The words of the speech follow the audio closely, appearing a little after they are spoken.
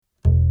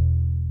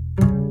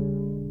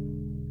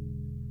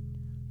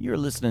You're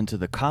listening to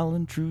the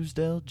Colin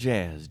Truesdale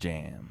Jazz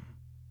Jam.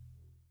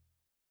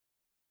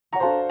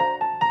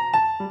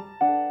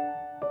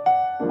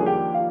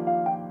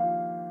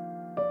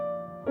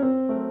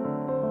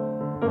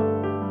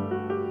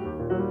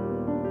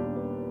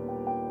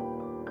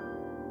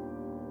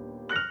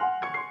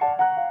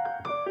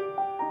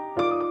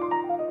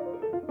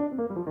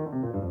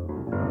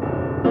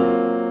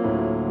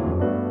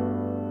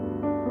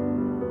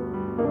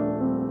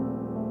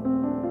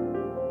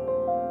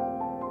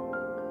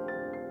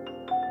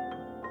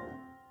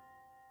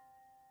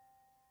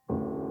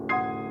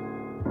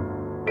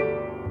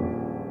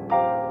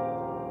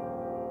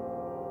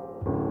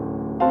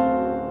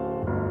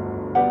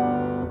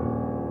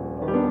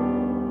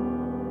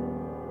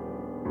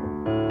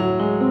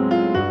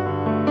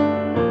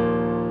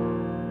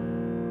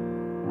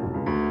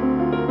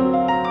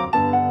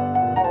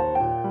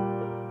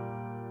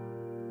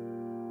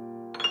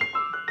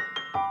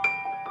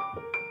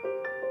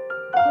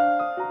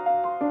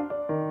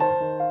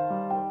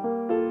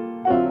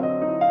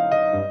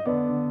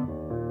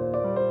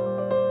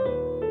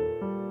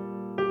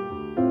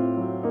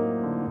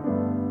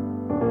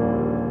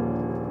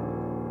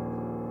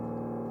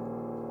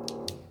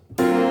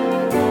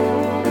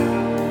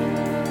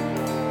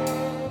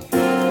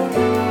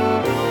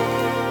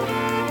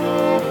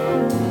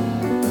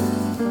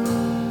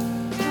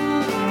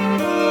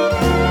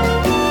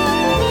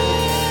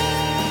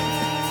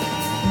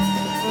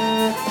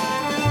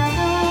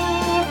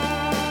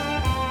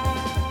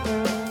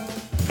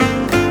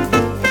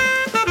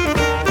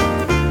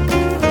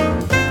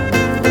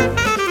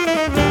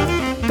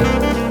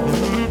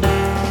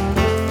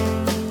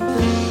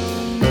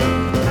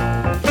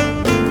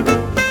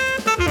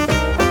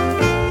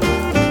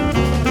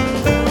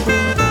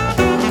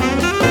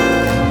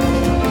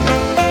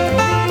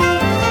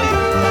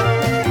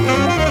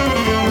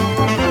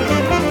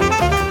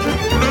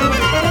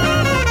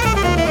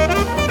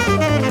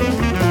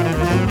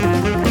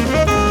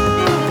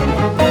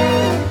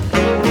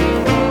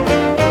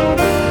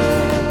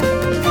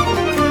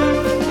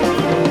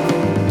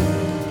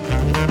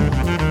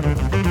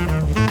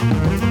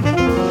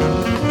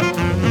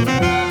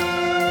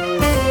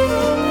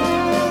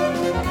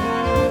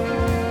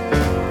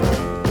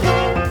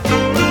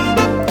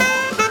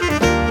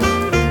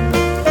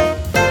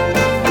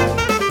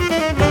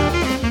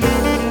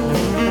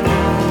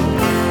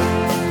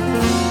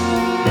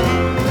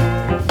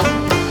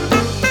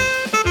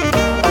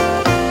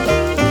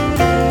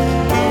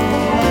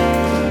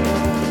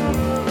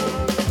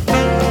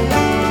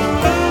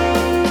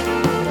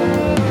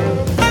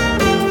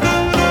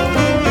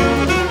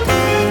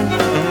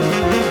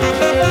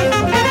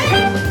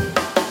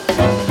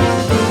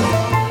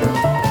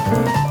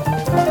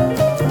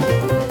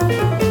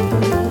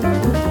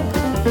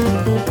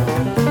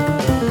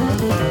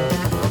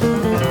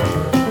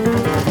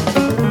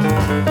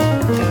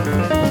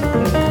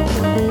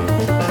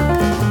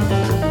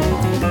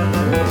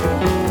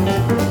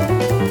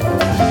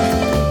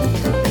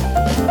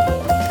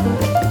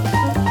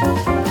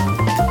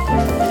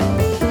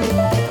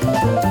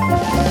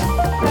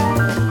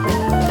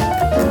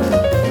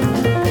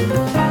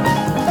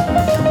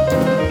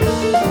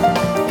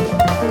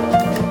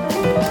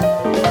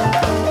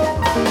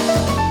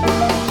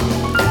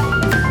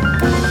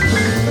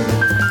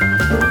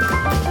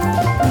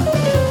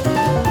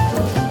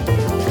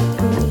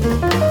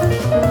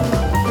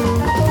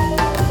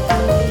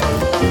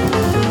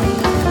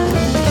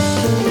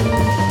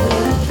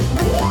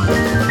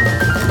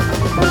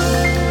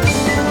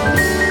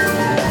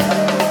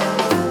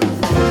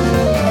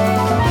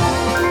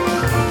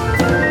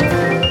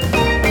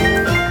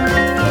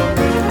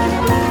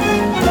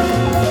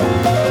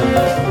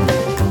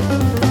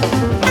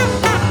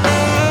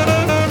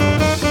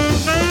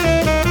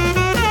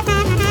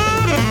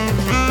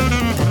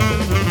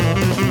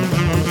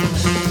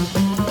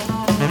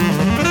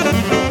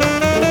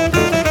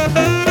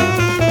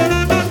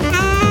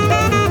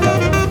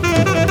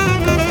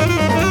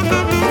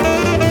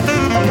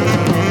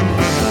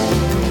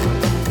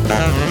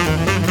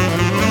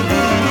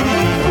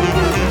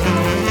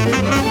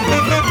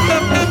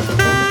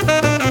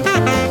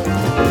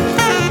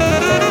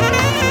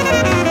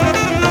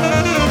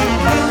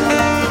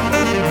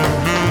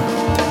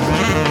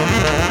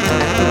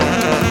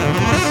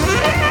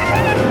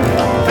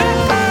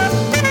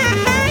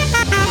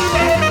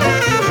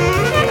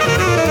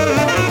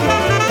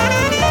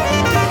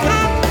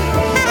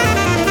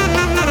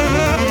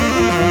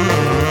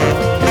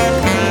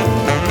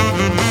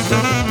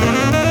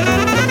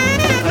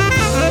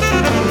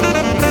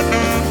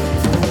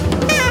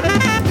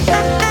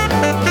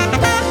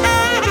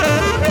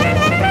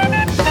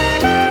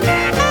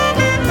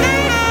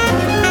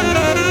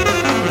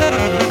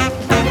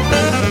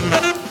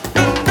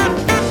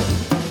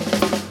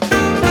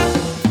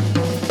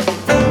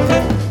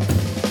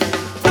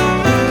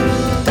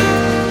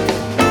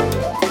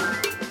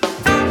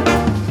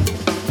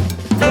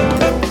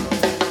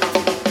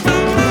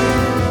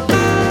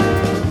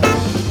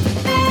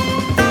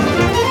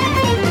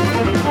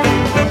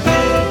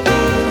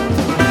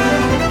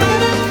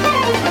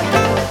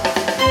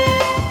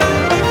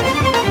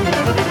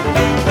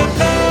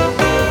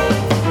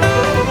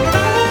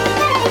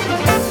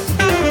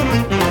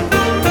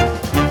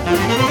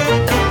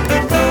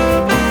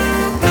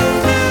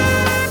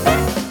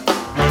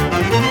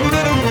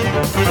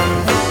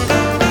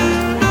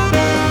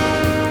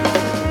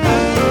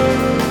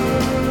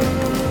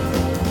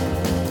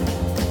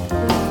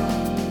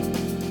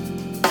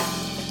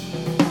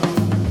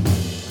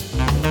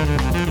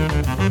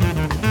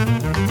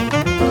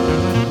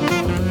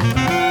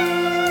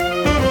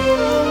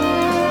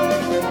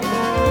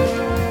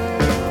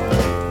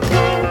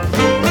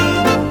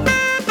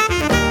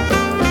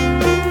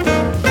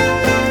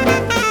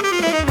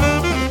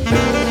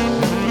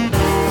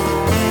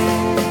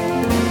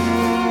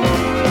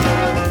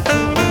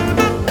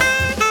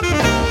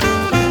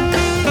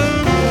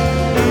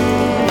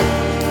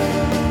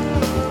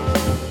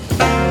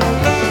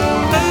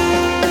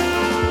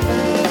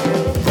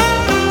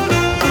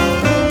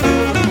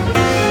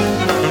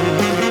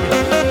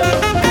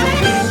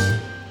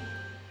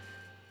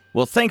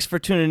 Well, thanks for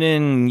tuning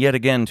in yet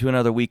again to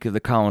another week of the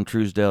Colin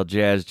Truesdale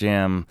Jazz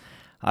Jam.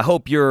 I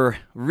hope you're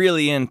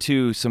really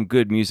into some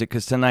good music,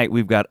 because tonight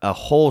we've got a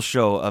whole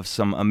show of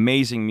some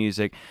amazing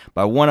music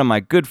by one of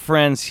my good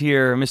friends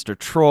here, Mr.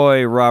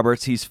 Troy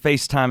Roberts. He's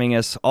FaceTiming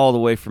us all the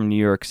way from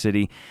New York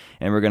City,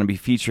 and we're going to be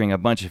featuring a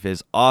bunch of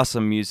his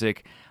awesome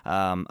music.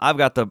 I've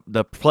got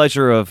the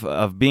pleasure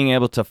of being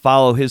able to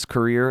follow his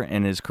career,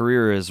 and his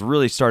career has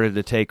really started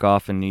to take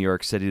off in New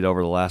York City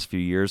over the last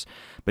few years.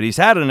 But he's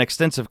had an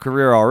extensive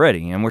career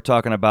already, and we're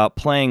talking about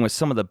playing with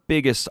some of the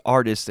biggest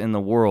artists in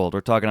the world. We're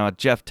talking about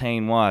Jeff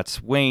Tain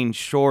Watts, Wayne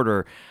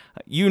Shorter,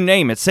 you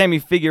name it, Sammy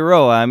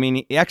Figueroa. I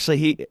mean,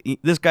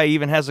 this guy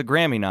even has a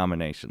Grammy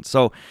nomination.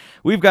 So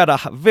we've got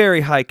a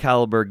very high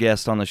caliber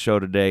guest on the show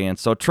today. And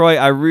so, Troy,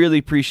 I really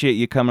appreciate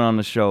you coming on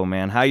the show,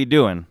 man. How you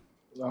doing?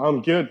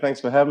 I'm good. Thanks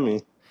for having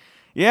me.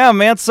 Yeah,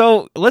 man.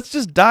 So let's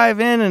just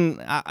dive in and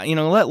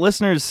let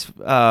listeners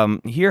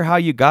hear how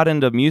you got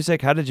into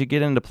music. How did you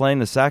get into playing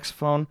the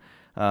saxophone?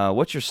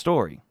 What's your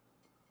story?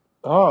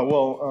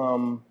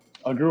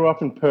 I grew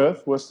up in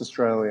Perth, West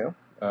Australia.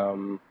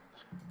 I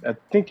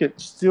think it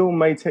still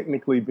may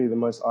technically be the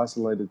most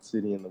isolated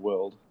city in the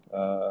world.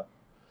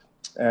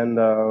 And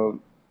I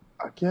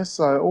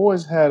guess I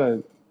always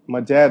had my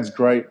dad's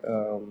great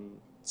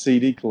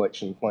CD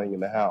collection playing in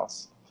the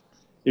house.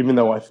 Even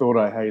though I thought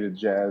I hated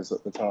jazz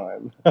at the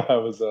time,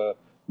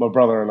 my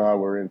brother and I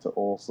were into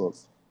all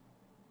sorts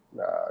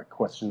of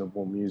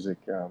questionable music.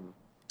 We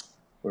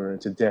were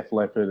into Def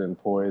Leppard and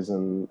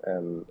Poison,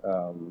 and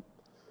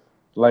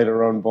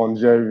later on Bon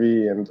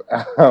Jovi, and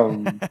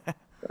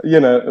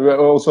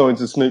also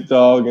into Snoop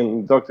Dogg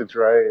and Dr.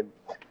 Dre.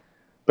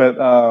 But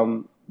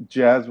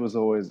jazz was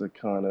always the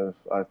kind of,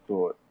 I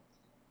thought,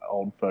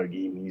 old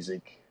fogey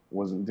music.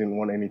 Didn't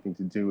want anything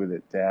to do with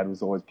it. Dad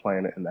was always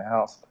playing it in the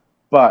house,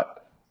 but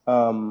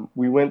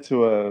we went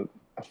to a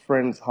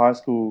family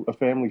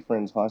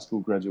friend's high school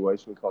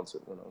graduation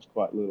concert when I was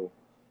quite little,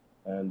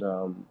 and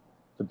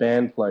the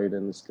band played,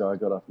 and this guy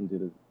got up and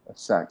did a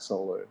sax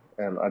solo,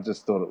 and I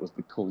just thought it was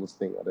the coolest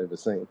thing I'd ever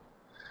seen.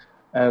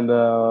 And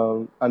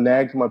I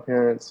nagged my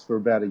parents for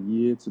about a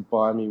year to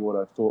buy me what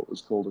I thought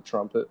was called a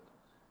trumpet,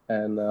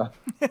 and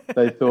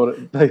they thought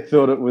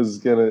it was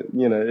gonna,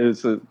 it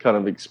was a kind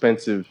of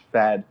expensive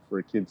fad for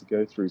a kid to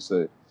go through,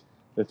 so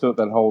they thought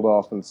they'd hold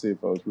off and see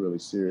if I was really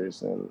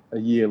serious. And a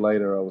year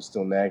later, I was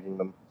still nagging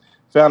them.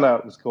 Found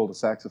out it was called a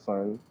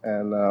saxophone,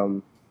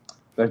 and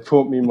they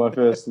bought me my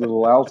first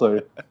little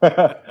alto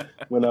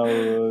when I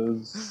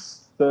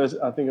was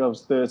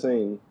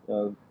 13.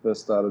 I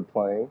first started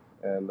playing,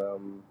 and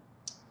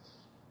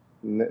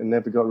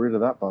never got rid of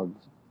that bug.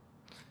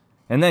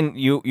 And then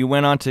you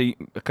went on to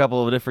a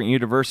couple of different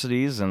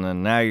universities, and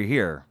then now you're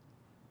here.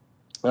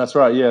 That's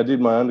right. Yeah, I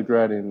did my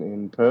undergrad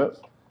in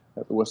Perth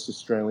at the West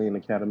Australian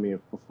Academy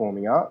of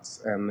Performing Arts,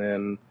 and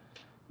then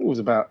it was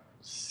about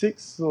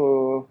 6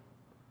 or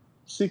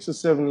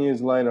 7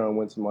 years later, I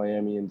went to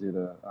Miami and did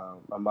a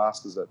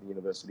master's at the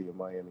University of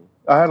Miami.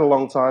 I had a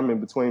long time in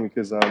between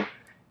because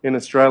in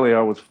Australia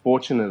I was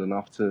fortunate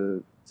enough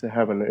to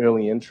have an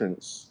early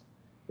entrance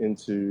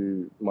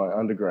into my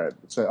undergrad.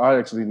 So I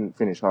actually didn't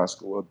finish high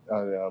school.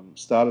 I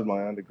started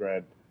my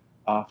undergrad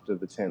after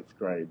the 10th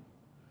grade.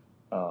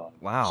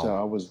 Wow. So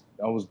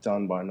I was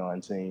done by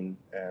 19,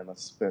 and I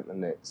spent the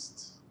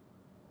next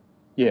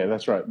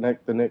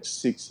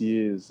 6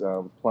 years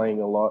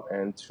playing a lot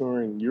and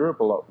touring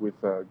Europe a lot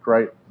with a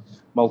great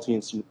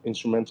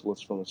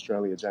multi-instrumentalist from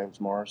Australia,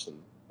 James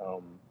Morrison.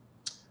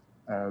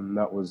 And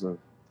that was an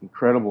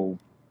incredible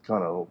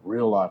kind of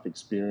real-life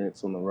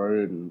experience on the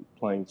road and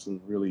playing some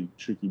really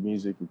tricky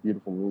music and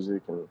beautiful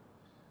music. And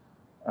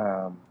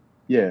I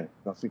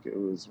think it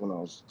was when I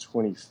was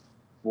 24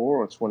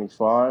 or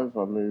 25,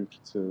 I moved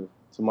to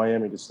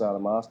Miami to start a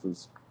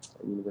master's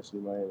at University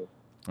of Miami.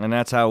 And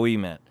that's how we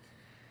met.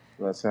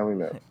 That's how we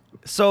met.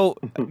 So,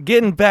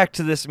 getting back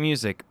to this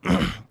music,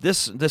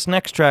 this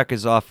next track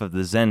is off of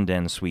the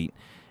Zenden Suite,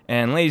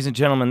 and ladies and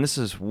gentlemen, this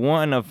is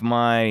one of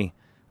my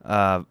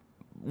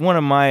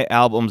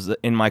albums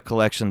in my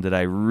collection that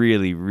I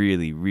really,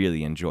 really,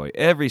 really enjoy.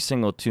 Every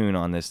single tune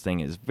on this thing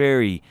is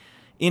very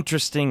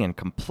interesting and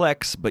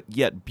complex, but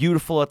yet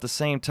beautiful at the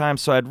same time.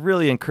 So I'd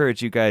really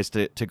encourage you guys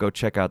to go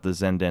check out the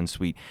Zenden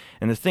Suite.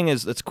 And the thing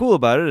is, that's cool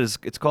about it is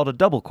it's called a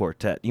double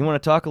quartet. You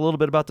want to talk a little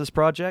bit about this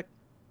project?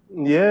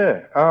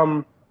 Yeah.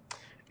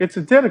 It's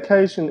a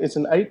dedication. It's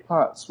an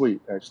 8-part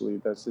suite,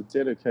 actually. That's a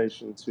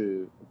dedication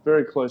to a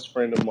very close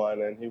friend of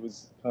mine, and he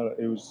was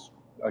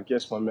I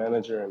guess my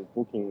manager and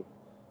booking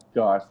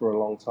guy for a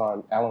long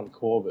time, Alan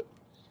Corbett.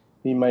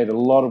 He made a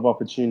lot of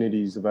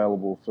opportunities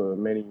available for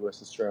many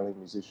West Australian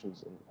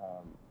musicians. And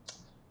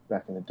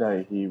back in the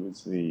day, he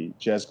was the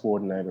jazz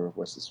coordinator of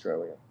West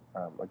Australia,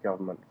 a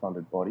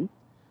government-funded body.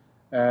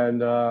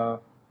 And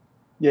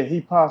yeah,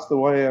 he passed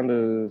away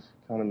under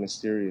kind of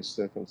mysterious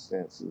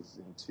circumstances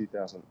in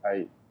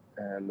 2008.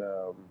 And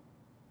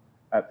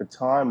at the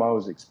time, I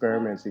was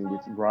experimenting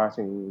with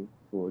writing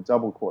for a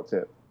double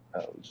quartet,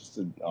 just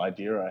an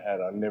idea I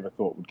had. I never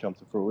thought would come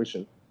to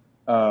fruition.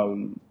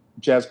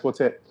 Jazz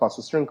quartet plus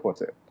a string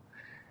quartet.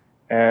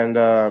 And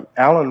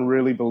Alan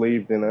really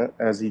believed in it,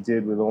 as he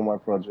did with all my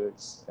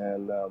projects,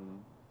 and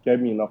gave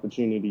me an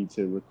opportunity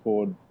to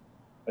record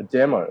a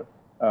demo,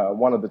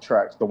 one of the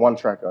tracks, the one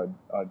track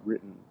I'd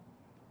written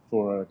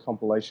for a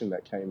compilation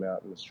that came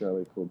out in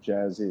Australia called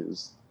Jazz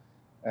Is.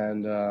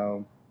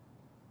 And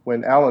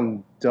when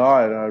Alan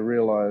died, I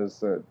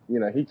realized that,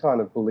 he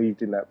kind of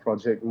believed in that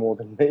project more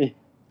than me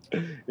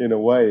in a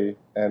way.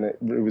 And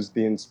it was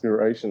the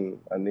inspiration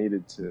I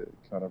needed to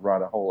kind of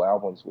write a whole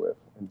album's worth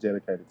and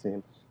dedicate it to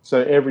him.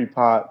 So every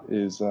part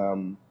is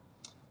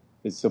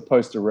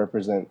supposed to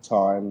represent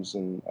times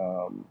and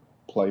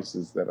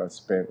places that I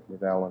spent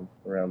with Alan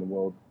around the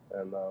world.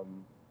 And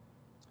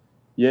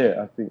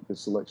yeah, I think the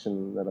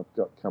selection that I've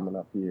got coming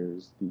up here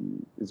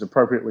is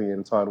appropriately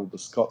entitled The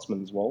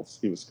Scotsman's Waltz.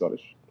 He was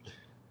Scottish.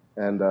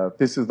 And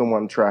this is the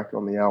one track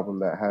on the album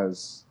that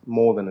has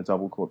more than a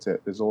double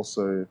quartet. There's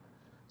also,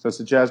 so it's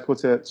a jazz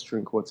quartet,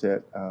 string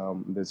quartet,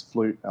 there's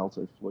flute,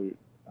 alto flute,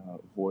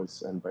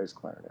 voice, and bass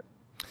clarinet.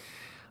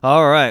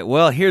 All right,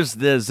 well, here's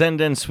the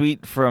Zenden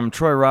Suite from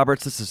Troy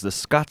Roberts. This is The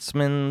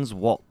Scotsman's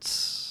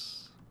Waltz.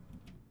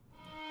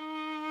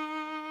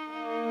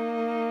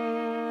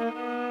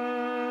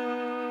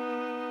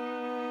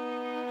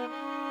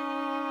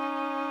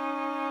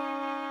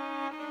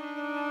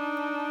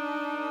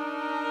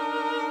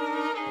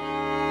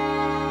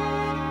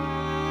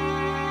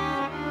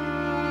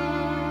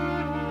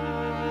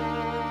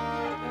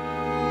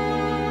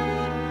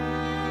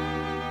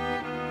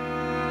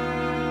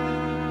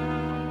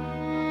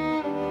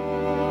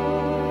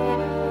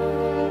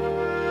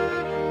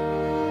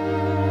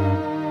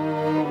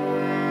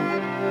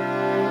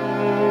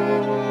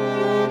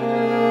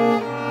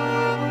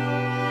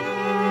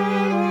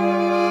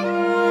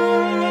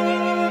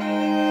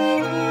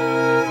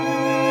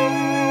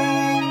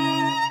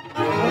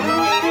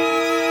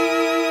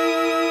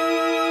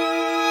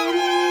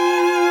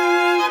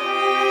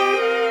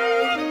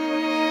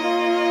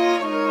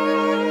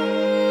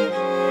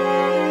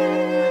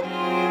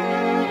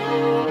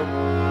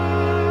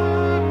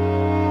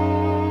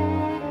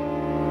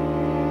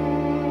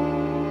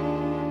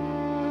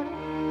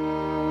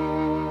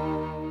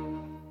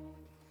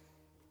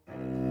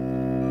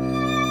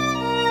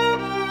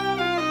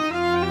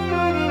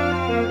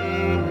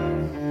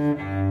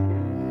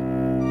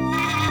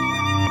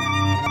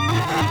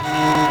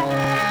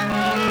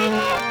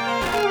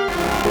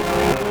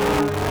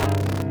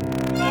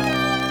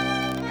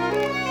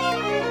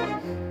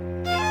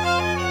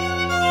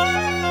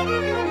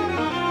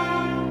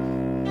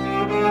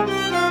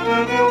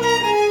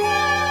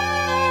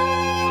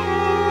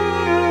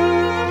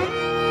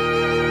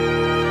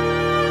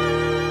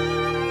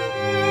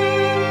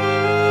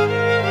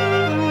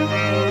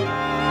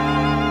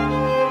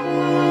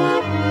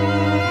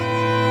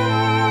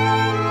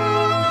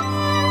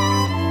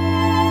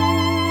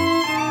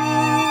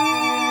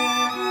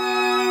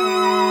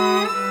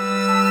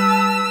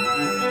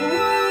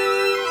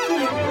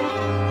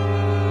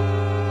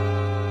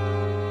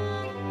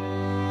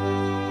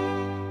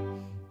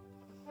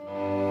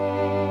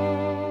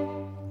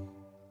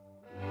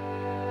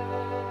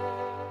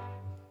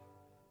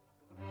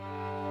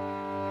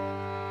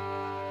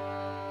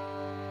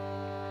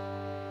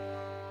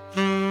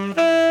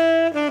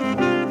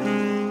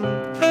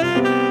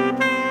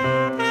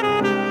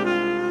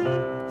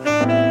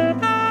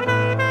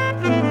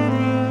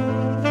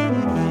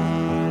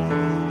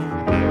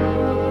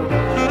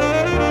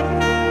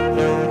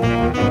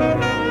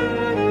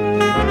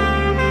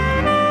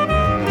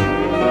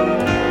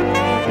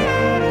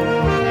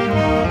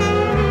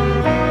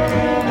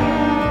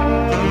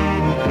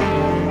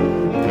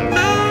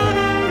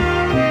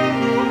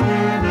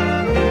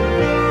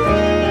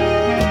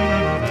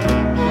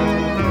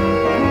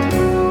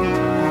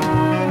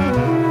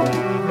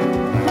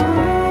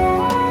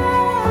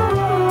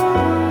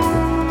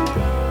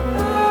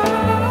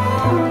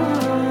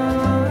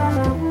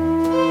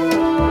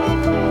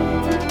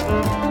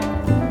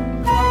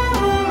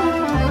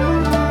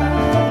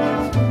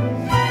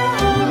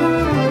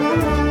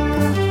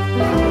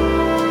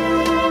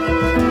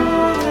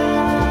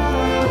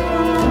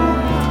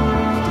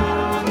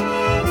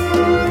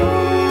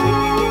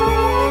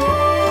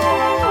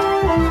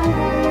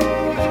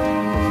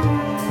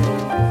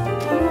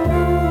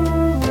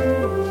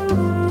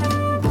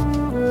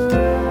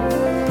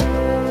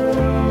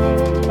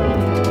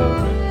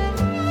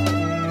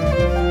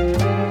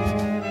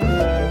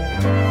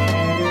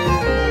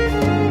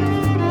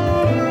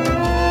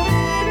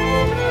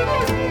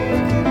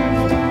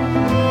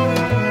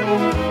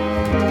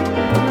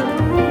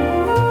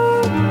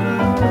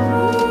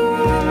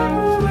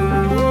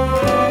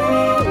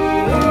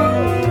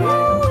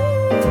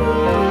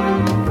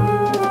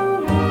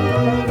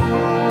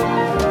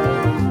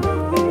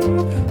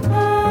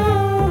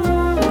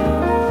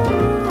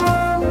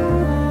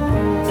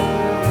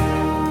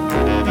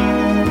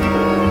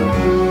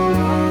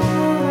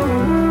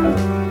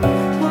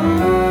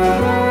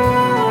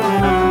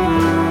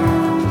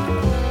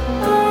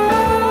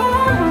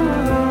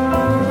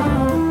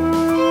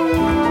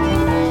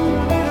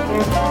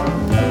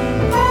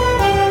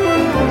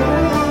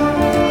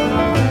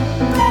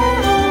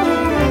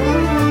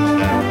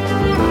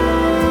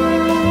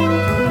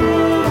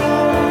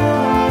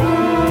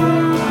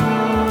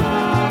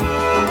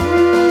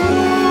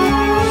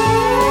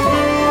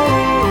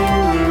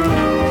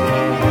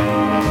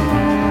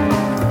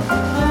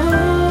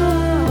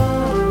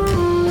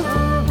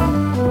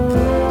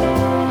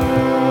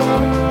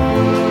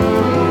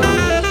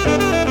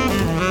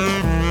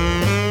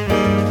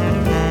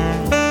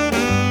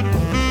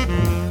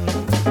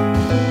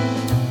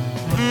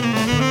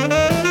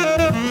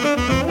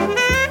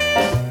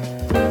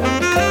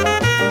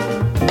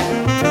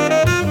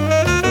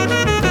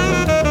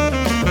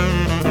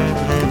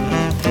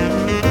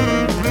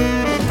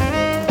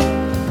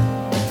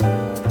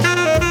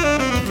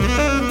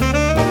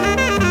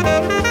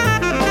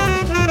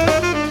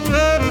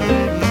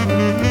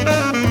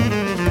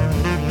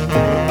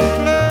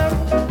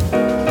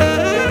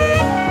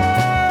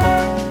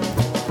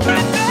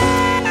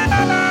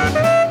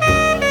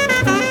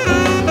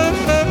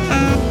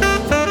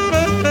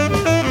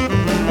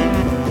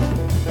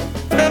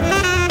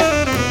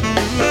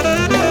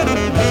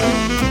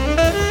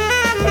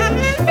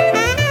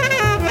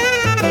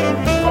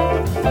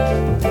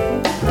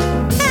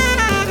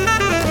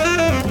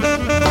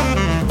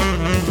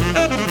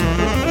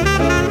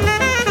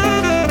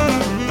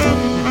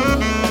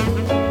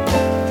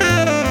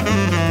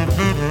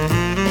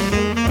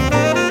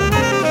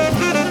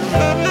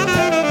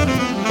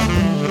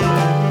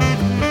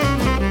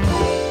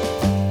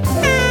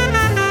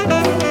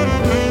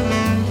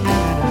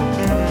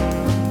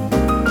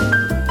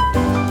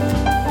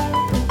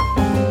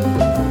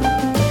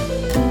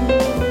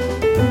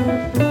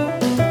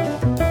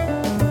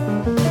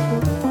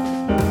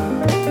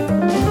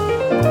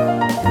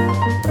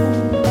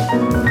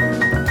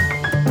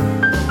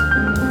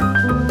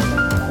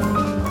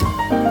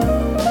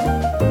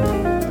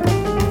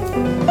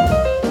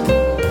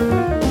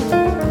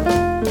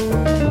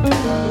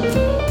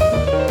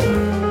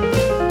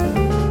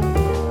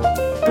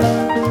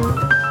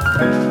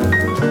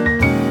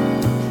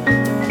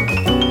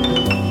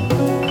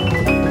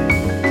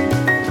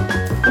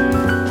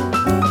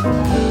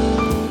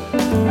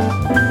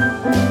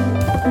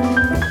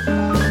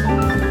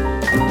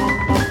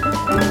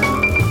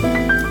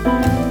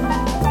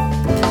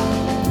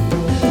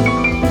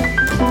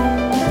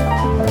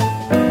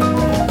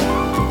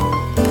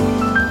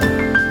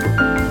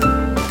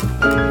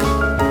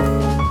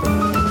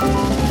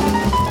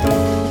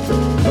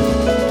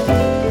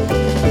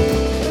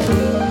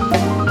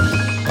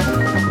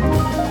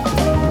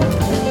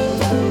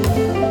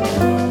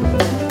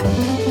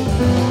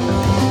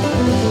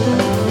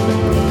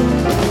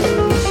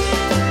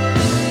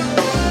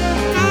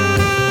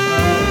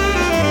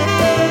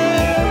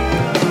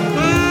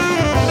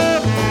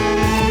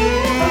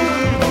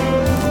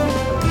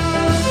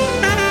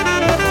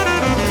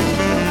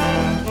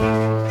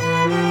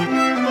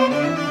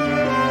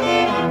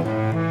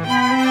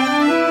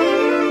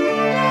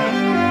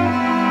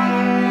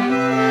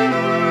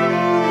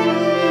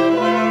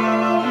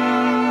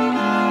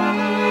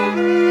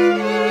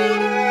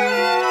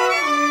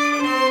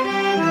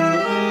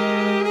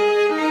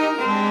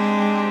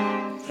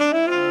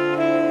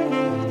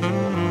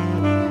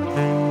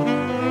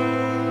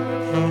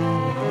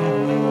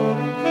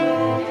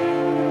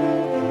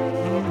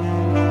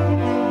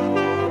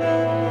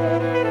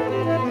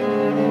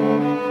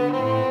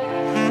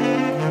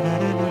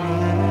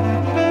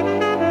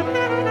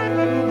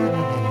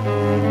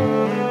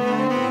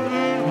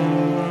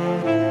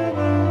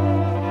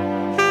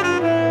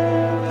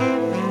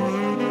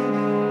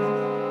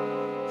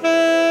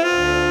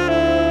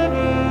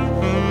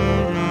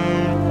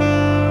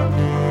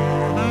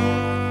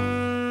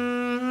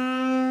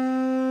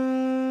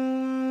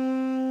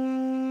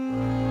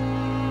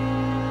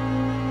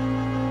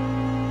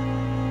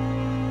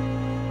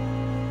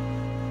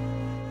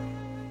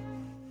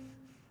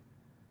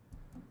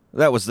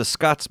 That was the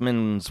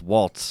Scotsman's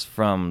Waltz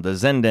from the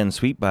Zenden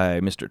Suite by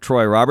Mr.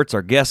 Troy Roberts,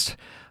 our guest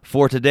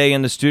for today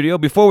in the studio.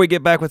 Before we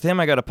get back with him,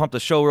 I got to pump the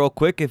show real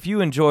quick. If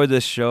you enjoy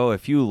this show,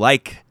 if you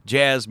like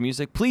jazz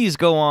music, please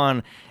go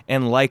on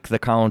and like the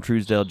Colin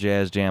Truesdale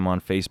Jazz Jam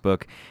on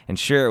Facebook and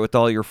share it with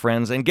all your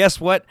friends. And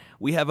guess what?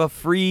 We have a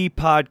free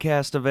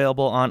podcast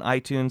available on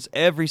iTunes.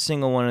 Every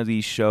single one of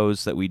these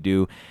shows that we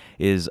do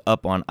is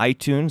up on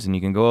iTunes, and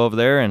you can go over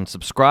there and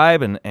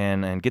subscribe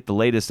and get the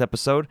latest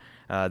episode.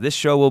 This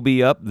show will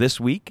be up this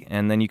week,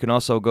 and then you can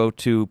also go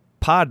to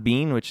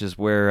Podbean, which is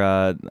where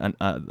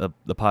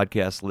the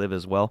podcasts live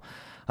as well.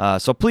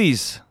 So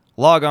please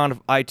log on to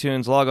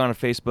iTunes, log on to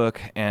Facebook,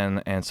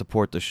 and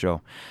support the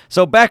show.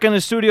 So back in the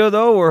studio,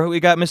 though, where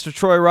we got Mr.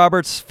 Troy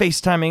Roberts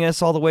FaceTiming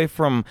us all the way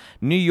from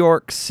New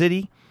York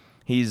City.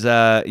 He's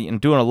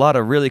doing a lot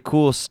of really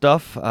cool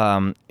stuff.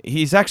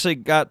 He's actually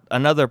got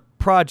another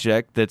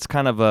project that's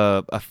kind of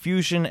a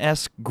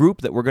fusion-esque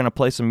group that we're going to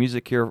play some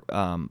music here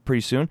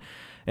pretty soon.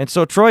 And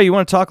so, Troy, you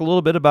want to talk a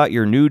little bit about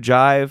your New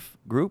Jive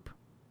group?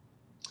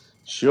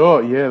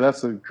 Sure. Yeah,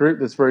 that's a group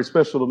that's very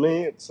special to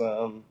me. It's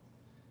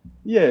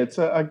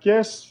I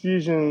guess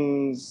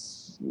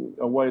fusion's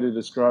a way to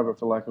describe it,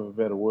 for lack of a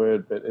better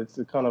word, but it's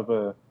a kind of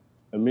a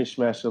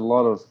mishmash, a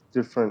lot of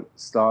different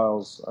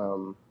styles.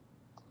 I'm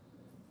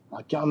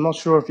not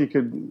sure if you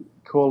could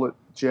call it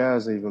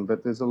jazz even,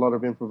 but there's a lot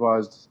of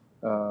improvised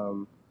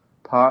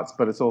parts,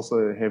 but it's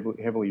also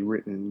heavily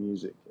written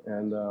music.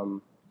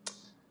 And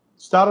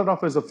started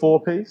off as a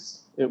 4-piece.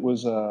 It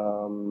was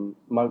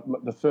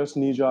the first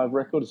New Jive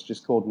record. It's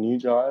just called New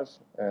Jive,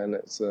 and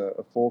it's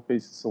a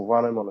 4-piece.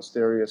 Silvano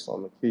Monasterios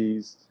on the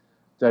keys,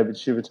 David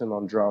Shiverton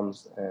on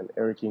drums, and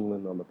Eric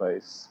England on the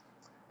bass,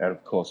 and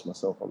of course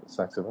myself on the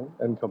saxophone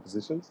and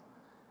compositions.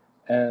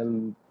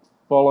 And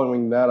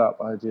following that up,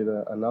 I did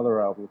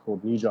another album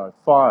called New Jive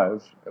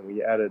 5, and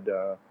we added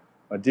a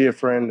dear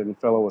friend and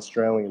fellow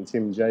Australian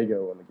Tim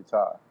Jago on the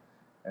guitar,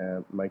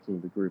 and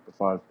making the group a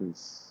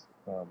 5-piece,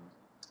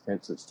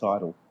 hence its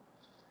title.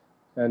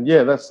 And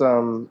yeah, that's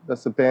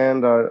a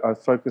band I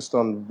focused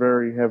on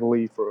very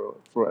heavily for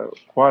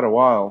quite a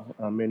while.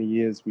 Many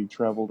years we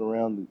traveled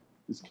around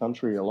this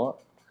country a lot.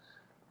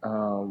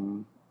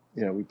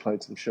 We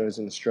played some shows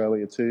in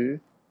Australia too.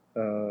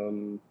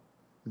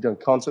 We've done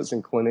concerts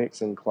and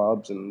clinics and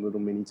clubs and little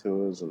mini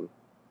tours, and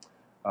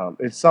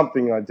it's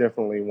something I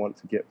definitely want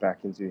to get back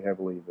into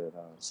heavily. But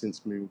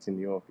since moving to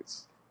New York,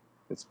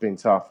 it's been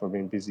tough. I've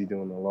been busy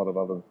doing a lot of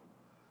other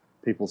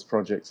people's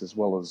projects as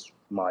well as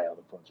my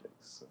other projects.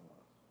 So,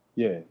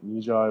 yeah,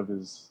 New Jive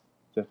is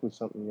definitely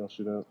something y'all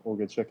should all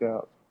go check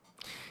out.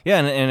 Yeah,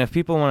 and if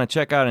people want to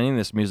check out any of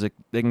this music,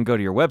 they can go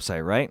to your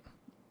website, right?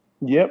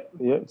 Yep,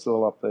 it's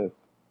all up there.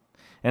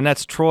 And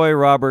that's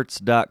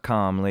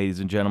TroyRoberts.com, ladies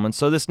and gentlemen.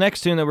 So this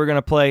next tune that we're going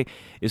to play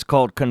is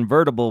called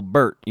Convertible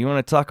Bert. You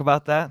want to talk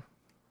about that?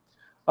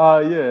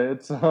 Yeah,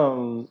 it's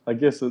I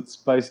guess it's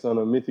based on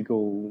a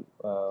mythical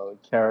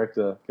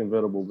character,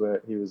 Convertible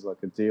Bert. He was like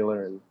a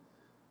dealer in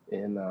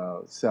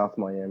South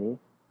Miami,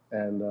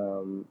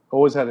 and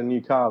always had a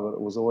new car, but it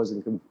was always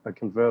a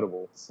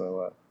convertible.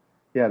 So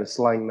he had a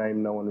slang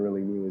name. No one really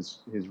knew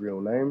his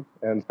real name,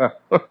 and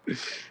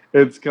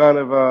it's kind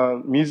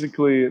of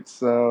musically,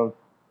 it's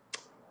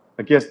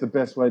I guess the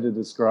best way to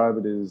describe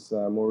it is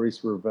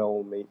Maurice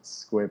Ravel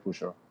meets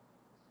Squarepusher.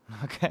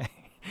 Okay.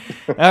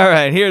 All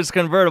right, here's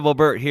Convertible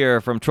Bert here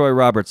from Troy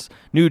Roberts'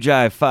 New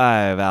Jive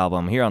 5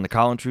 album here on the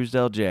Colin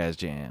Truesdale Jazz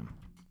Jam.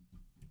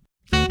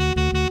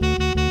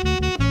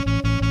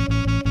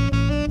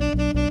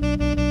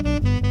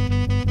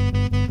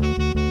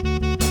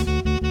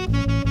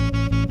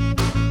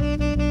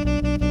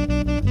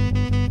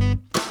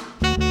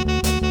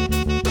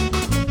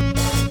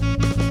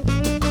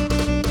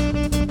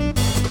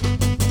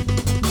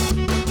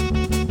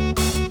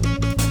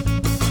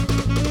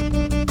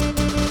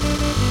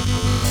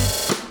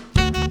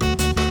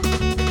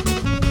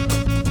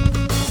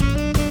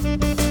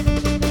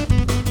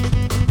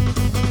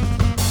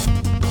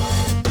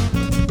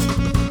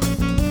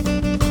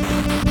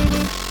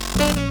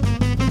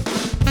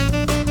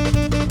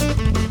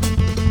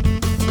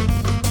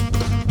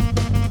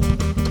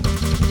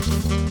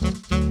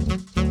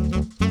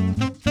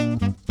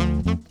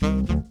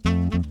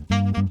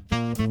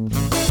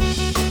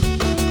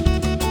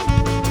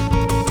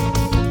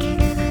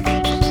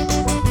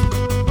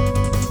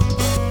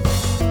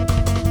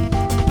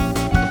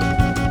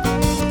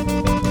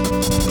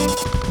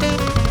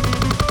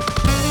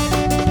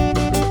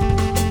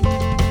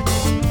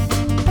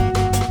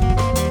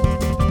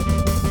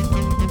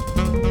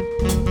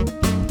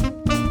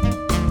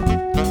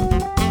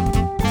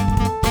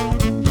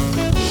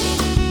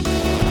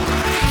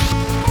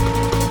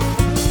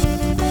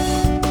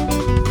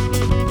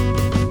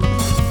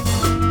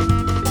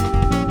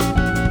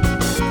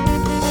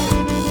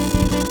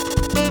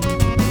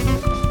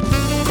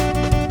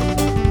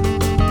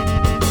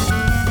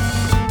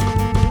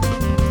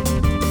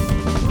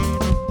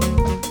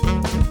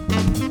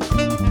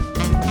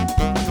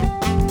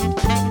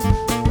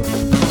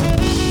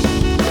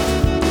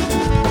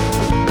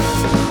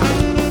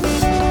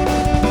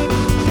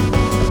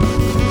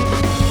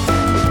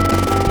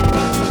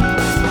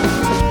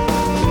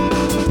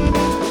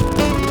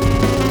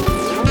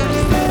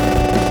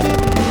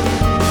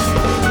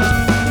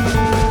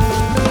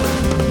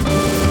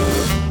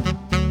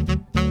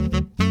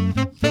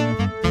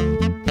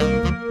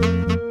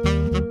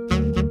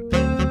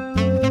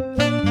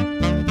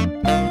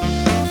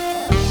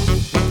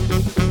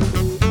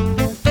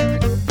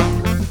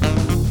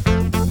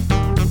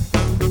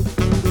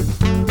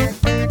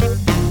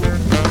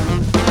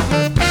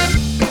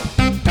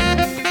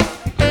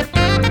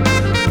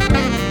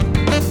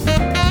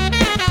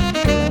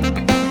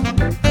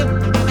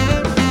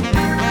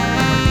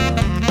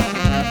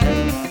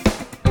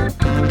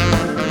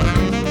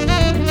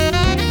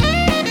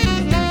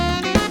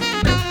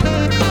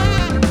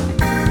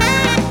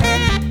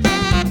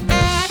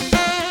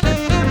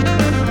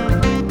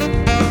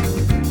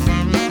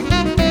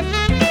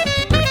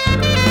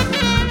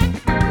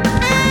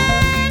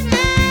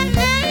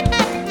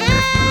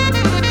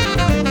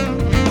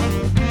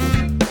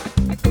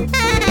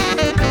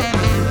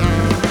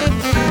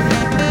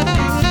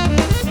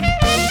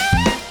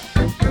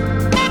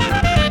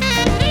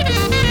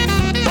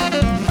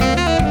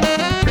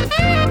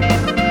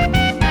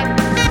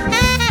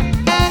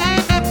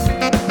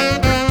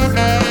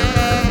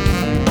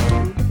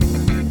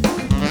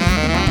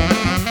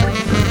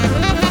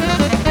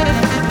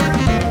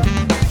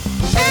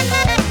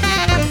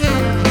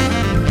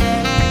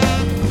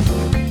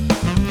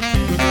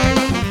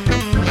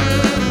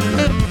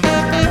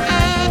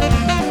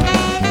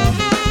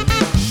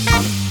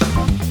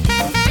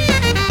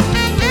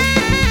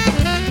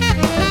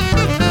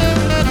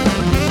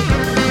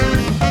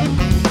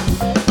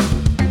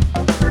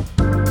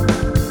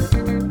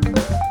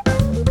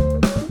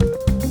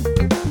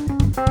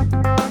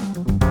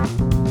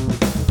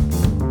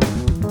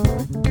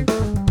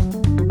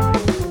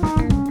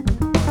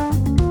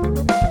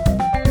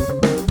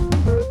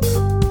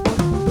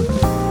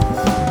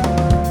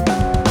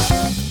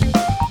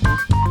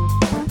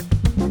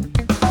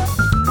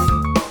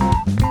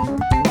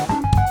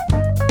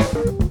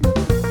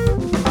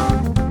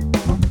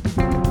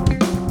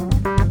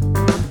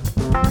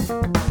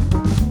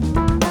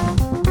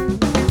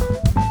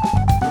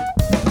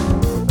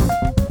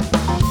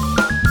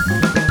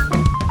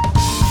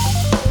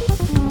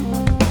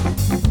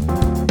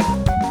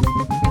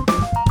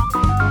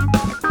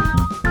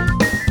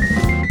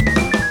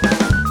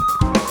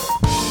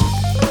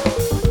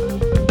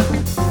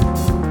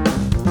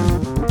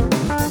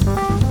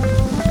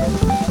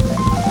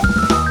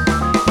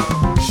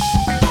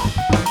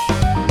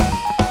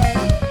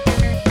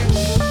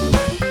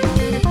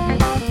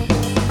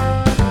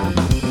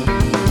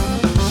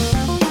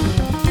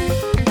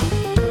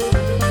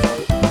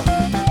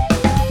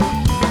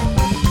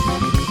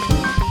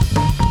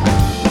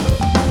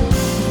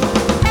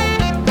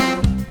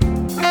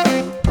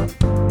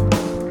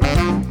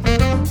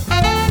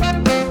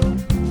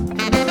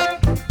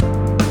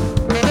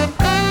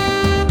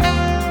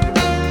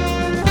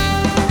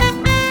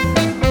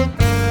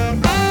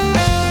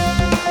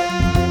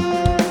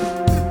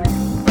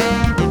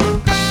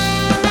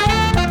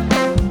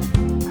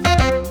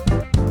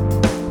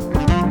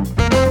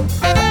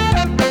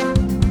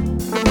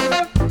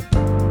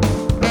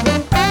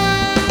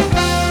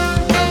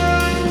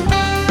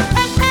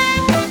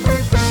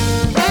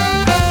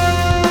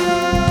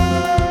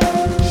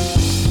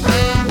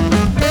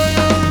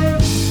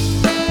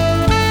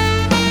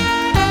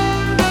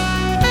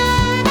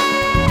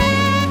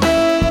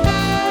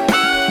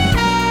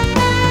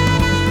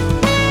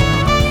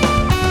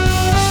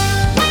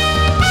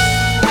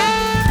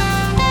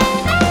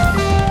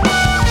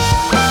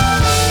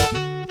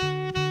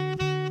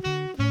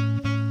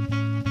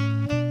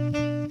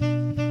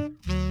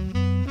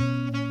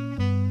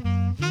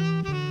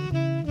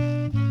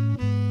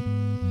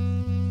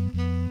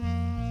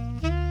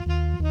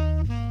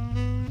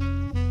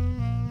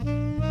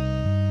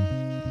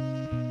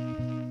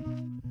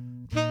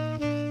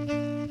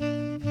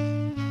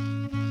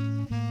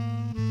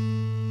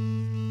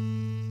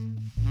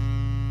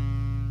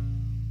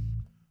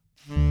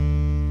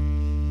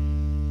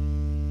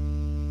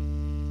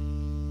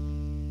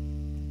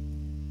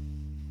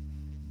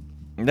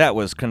 That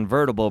was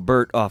Convertible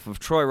Bert off of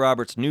Troy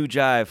Roberts' New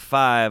Jive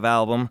 5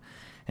 album.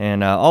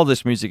 And all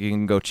this music you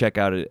can go check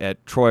out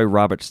at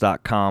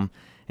troyroberts.com.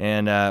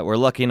 And we're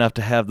lucky enough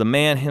to have the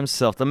man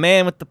himself, the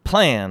man with the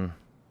plan.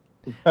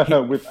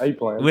 With a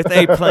plan. With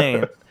a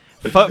plan.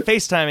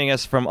 FaceTiming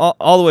us from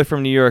all the way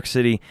from New York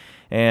City.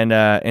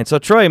 And so,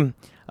 Troy, we're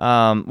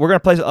going to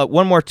play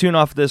one more tune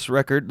off this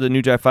record, the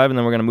New Jive 5, and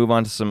then we're going to move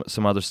on to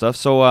some other stuff.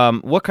 So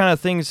what kind of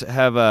things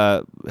have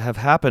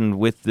happened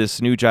with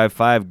this New Jive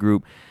 5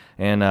 group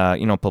and,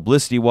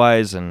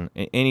 publicity-wise and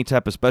any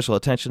type of special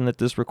attention that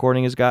this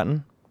recording has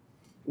gotten?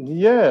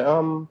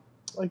 Yeah,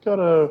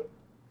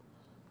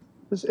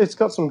 it's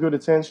got some good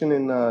attention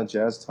in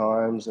Jazz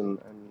Times and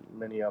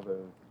many other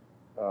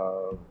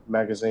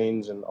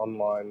magazines and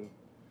online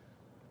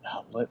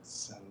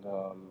outlets, and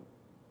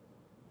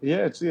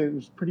it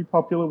was pretty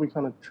popular. We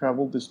kind of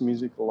traveled this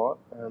music a lot,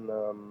 and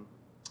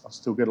I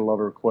still get a lot of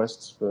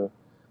requests for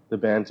the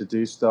band to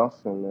do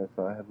stuff, and if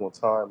I had more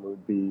time, we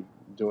would be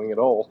doing it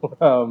all.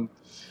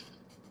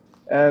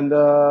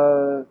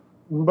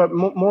 But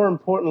more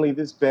importantly,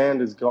 this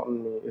band has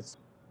gotten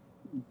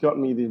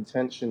me the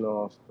attention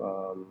of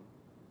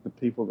the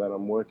people that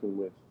I'm working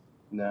with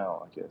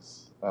now, I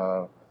guess.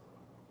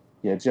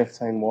 Jeff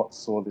Tain Watts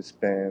saw this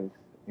band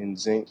in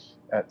Zinc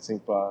at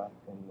Zinc Bar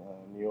in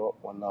New York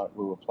one night.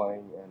 We were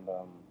playing, and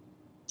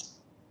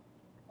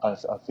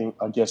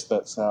I guess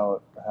that's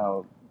how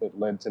it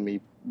led to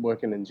me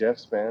working in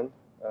Jeff's band.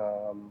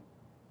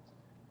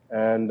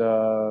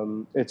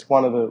 It's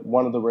one of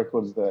the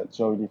records that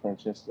Joey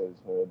DeFrancesco has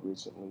heard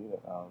recently,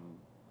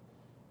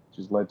 which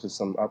has led to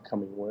some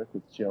upcoming work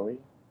with Joey.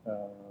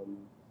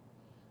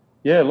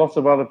 Lots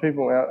of other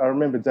people. I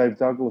remember Dave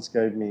Douglas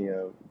gave me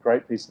a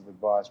great piece of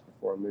advice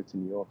before I moved to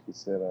New York. He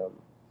said,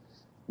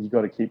 you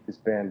got to keep this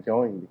band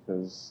going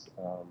because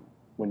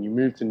when you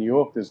move to New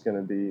York, there's going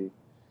to be,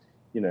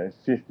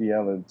 50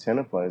 other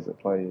tenor players that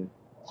play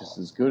just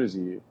as good as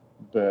you.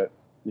 But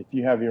if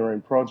you have your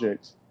own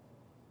project,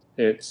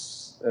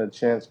 it's a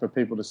chance for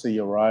people to see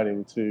your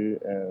writing too.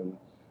 And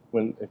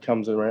when it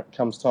comes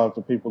time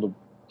for people to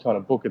kind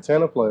of book a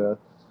tenor player,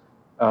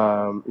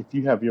 if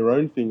you have your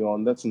own thing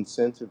on, that's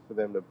incentive for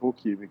them to book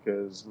you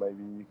because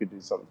maybe you could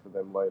do something for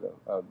them later.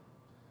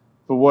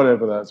 For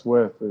whatever that's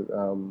worth,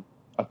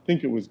 I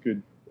think it was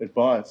good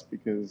advice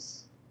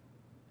because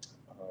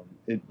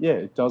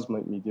it does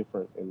make me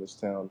different in this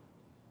town.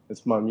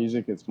 It's my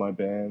music, it's my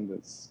band,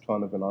 it's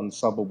kind of an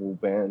unsubbable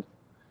band,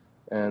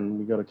 and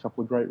we got a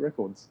couple of great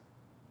records.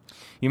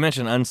 You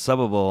mentioned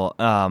unsubbable.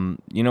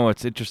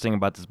 What's interesting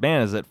about this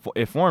band is that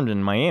it formed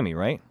in Miami,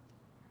 right?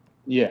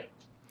 Yeah.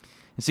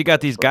 So you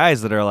got these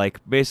guys that are like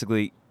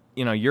basically,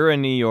 you're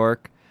in New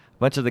York, a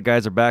bunch of the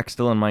guys are back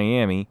still in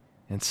Miami,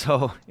 and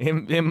so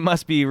it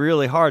must be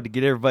really hard to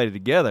get everybody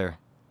together.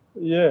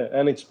 Yeah,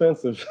 and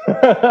expensive.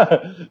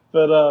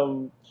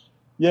 But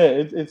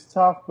it's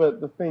tough. But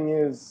the thing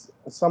is,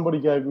 somebody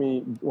gave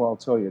me, I'll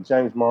tell you,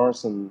 James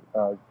Morrison,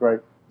 a great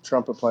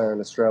trumpet player in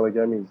Australia,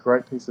 gave me a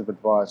great piece of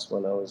advice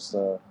when I was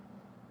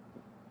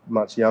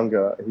much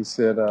younger. He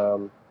said,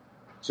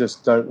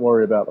 just don't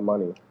worry about the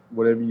money.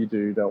 Whatever you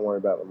do, don't worry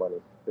about the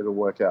money. It'll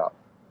work out.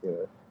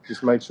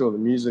 Just make sure the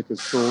music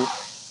is cool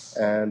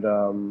and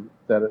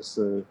that it's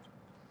a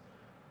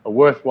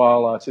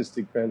worthwhile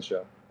artistic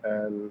venture.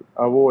 And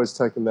I've always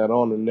taken that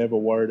on and never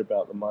worried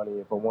about the money.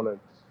 If I want to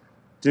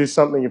do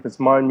something, if it's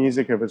my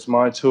music, if it's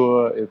my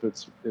tour, if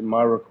it's in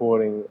my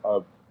recording,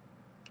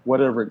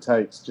 whatever it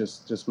takes,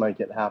 just make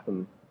it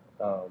happen.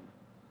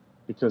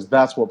 Because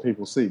that's what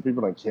people see.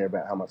 People don't care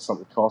about how much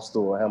something costs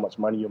or how much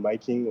money you're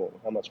making or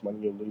how much money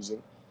you're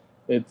losing.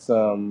 It's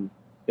the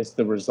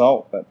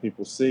result that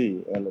people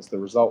see, and it's the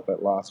result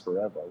that lasts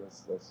forever.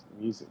 That's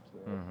music.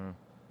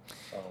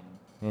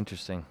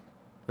 Interesting.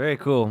 Very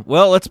cool.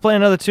 Well, let's play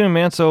another tune,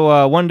 man.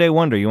 So, One Day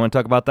Wonder. You want to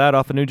talk about that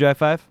off of New Jive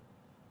 5?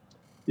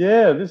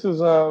 Yeah, this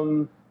is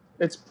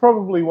it's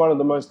probably one of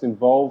the most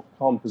involved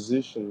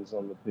compositions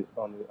on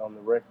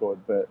the record.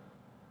 But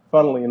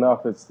funnily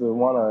enough, it's the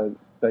one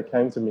that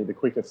came to me the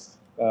quickest.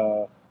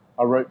 I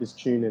wrote this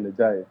tune in a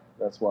day.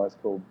 That's why it's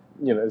called.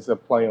 It's a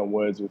play on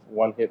words with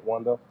one hit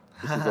wonder.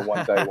 This is a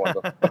one-day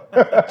wonder.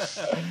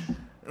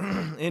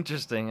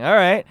 Interesting. All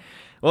right.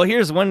 Well,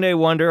 here's One Day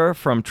Wonder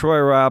from Troy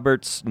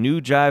Roberts'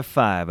 New Jive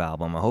 5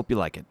 album. I hope you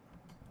like it.